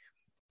is,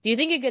 do you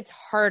think it gets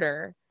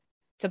harder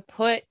to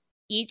put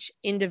each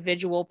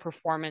individual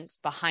performance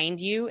behind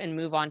you and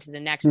move on to the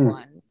next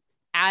one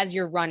as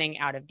you're running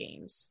out of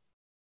games?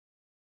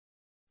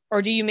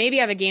 Or do you maybe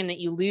have a game that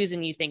you lose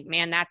and you think,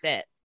 man, that's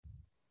it,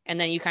 and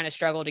then you kind of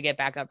struggle to get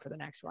back up for the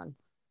next one?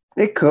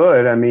 It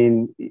could. I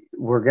mean,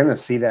 we're going to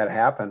see that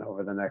happen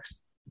over the next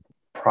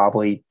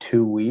probably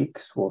 2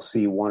 weeks. We'll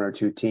see 1 or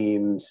 2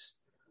 teams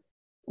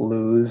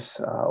lose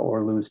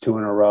or lose 2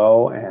 in a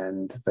row,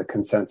 and the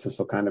consensus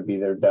will kind of be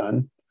they're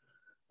done.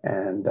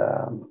 And,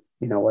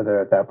 whether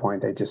at that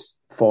point they just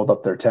fold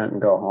up their tent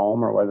and go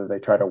home, or whether they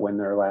try to win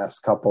their last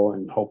couple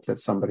and hope that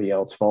somebody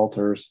else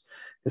falters,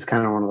 is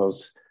kind of one of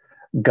those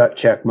gut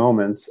check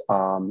moments.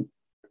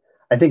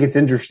 I think it's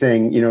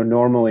interesting,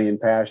 normally in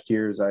past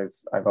years,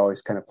 I've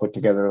always kind of put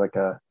together like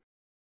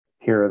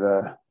here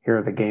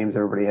are the games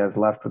everybody has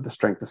left with the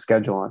strength of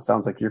schedule. And it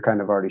sounds like you're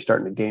kind of already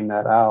starting to game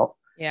that out.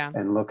 Yeah.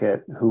 And look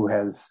at who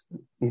has,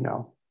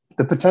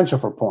 the potential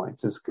for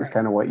points is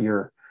kind of what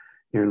you're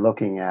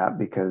looking at,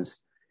 because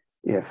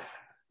if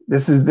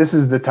this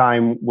is the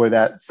time where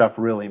that stuff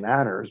really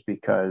matters,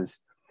 because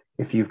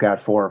if you've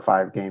got 4 or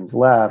 5 games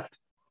left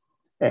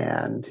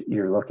and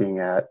you're looking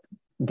at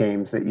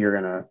games that you're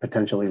going to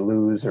potentially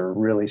lose or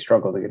really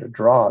struggle to get a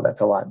draw,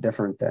 that's a lot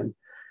different than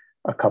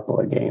a couple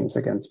of games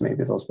against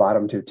maybe those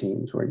bottom 2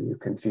 teams where you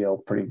can feel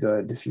pretty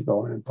good. If you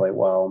go in and play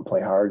well and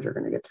play hard, you're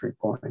going to get 3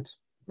 points.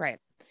 Right.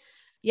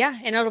 Yeah.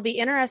 And it'll be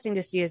interesting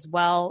to see as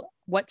well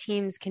what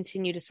teams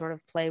continue to sort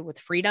of play with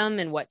freedom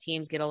and what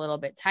teams get a little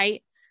bit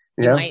tight.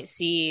 You might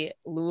see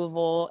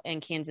Louisville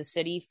and Kansas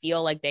City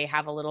feel like they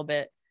have a little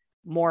bit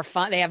more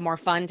fun. They have more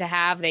fun to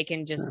have. They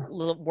can just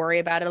worry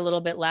about it a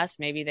little bit less.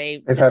 Maybe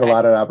they've had a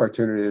lot of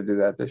opportunity to do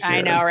that this year.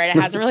 I know, right? It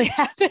hasn't really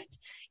happened.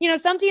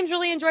 Some teams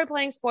really enjoy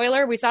playing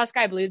spoiler. We saw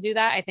Sky Blue do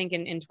that. I think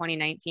in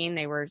 2019,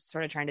 they were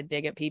sort of trying to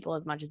dig at people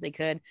as much as they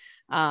could.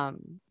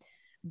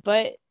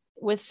 But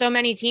with so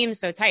many teams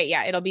so tight,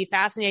 yeah, it'll be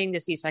fascinating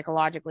to see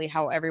psychologically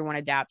how everyone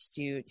adapts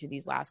to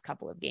these last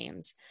couple of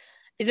games.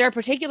 Is there a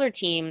particular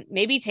team,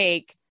 maybe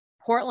take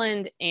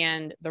Portland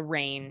and the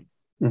Reign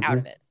out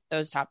of it,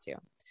 those top two?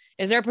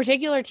 Is there a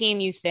particular team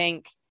you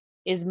think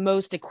is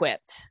most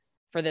equipped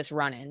for this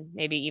run-in,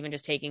 maybe even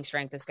just taking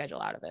strength of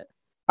schedule out of it?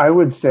 I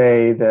would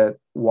say that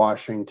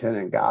Washington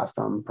and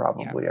Gotham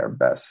probably are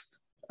best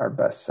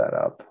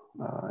setup.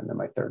 And then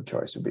my third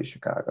choice would be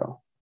Chicago.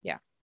 Yeah.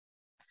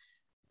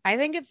 I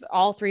think if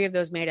all three of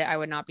those made it, I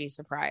would not be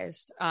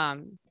surprised.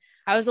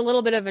 I was a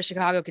little bit of a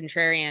Chicago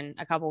contrarian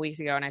a couple weeks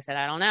ago, and I said,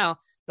 I don't know.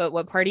 But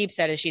what Pardeep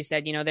said is she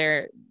said,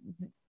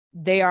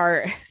 they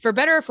are, for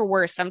better or for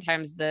worse,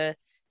 sometimes the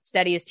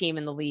steadiest team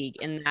in the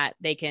league in that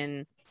they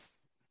can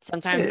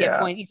sometimes get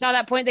points. You saw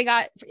that point they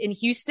got in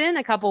Houston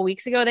a couple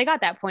weeks ago. They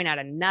got that point out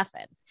of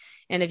nothing.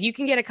 And if you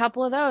can get a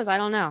couple of those, I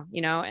don't know,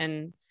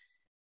 and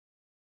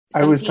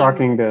I was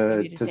talking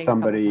to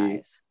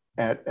somebody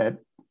at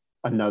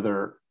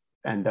another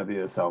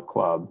NWSL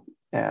club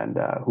and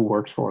who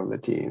works for one of the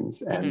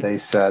teams. And they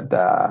said,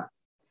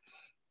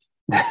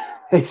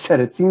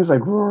 it seems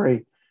like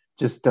Rory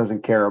just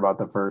doesn't care about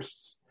the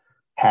first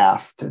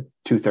half to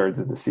 2/3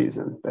 of the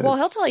season. Well,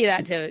 he'll tell you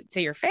that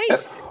to your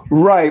face.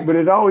 Right. But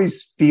it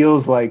always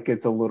feels like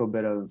it's a little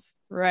bit of,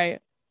 right.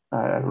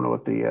 I don't know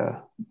what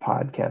the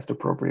podcast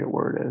appropriate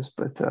word is,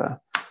 but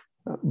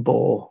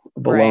baloney.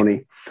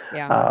 Right.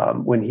 Yeah.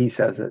 When he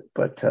says it,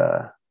 but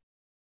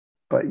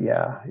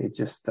yeah, it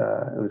just,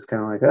 it was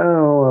kind of like,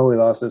 oh, well, we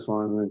lost this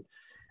one.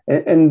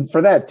 And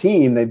for that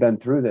team, they've been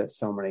through this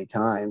so many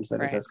times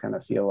that it does kind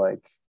of feel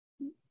like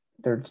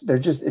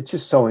it's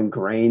just so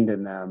ingrained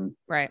in them.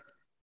 Right.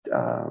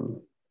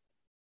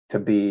 To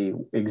be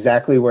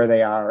exactly where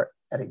they are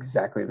at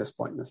exactly this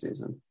point in the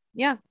season.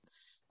 Yeah.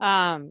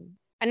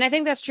 And I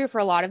think that's true for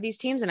a lot of these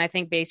teams. And I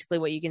think basically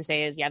what you can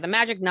say is, the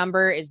magic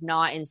number is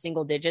not in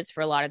single digits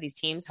for a lot of these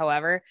teams.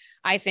 However,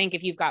 I think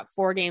if you've got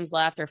 4 games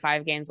left or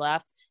 5 games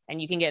left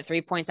and you can get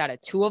 3 points out of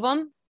 2 of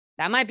them,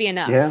 that might be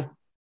enough,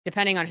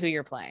 depending on who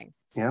you're playing.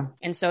 Yeah.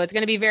 And so it's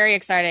going to be very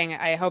exciting.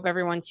 I hope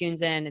everyone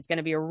tunes in. It's going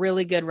to be a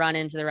really good run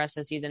into the rest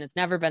of the season. It's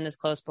never been this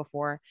close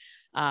before.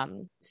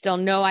 Still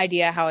no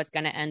idea how it's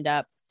going to end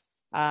up.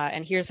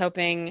 And here's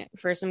hoping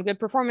for some good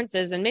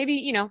performances and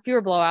maybe,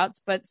 fewer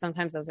blowouts, but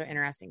sometimes those are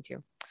interesting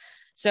too.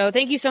 So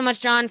thank you so much,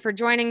 John, for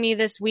joining me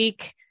this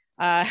week.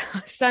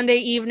 Sunday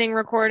evening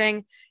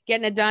recording,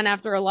 getting it done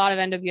after a lot of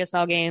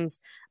NWSL games.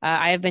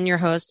 I have been your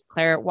host,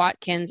 Claire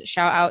Watkins.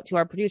 Shout out to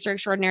our producer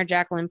extraordinaire,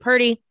 Jacqueline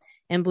Purdy,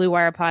 and Blue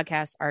Wire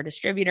Podcasts, our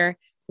distributor.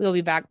 We will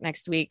be back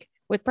next week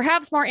with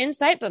perhaps more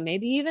insight, but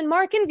maybe even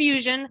more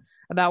confusion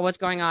about what's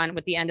going on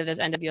with the end of this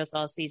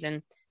NWSL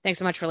season. Thanks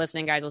so much for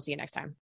listening, guys. We'll see you next time.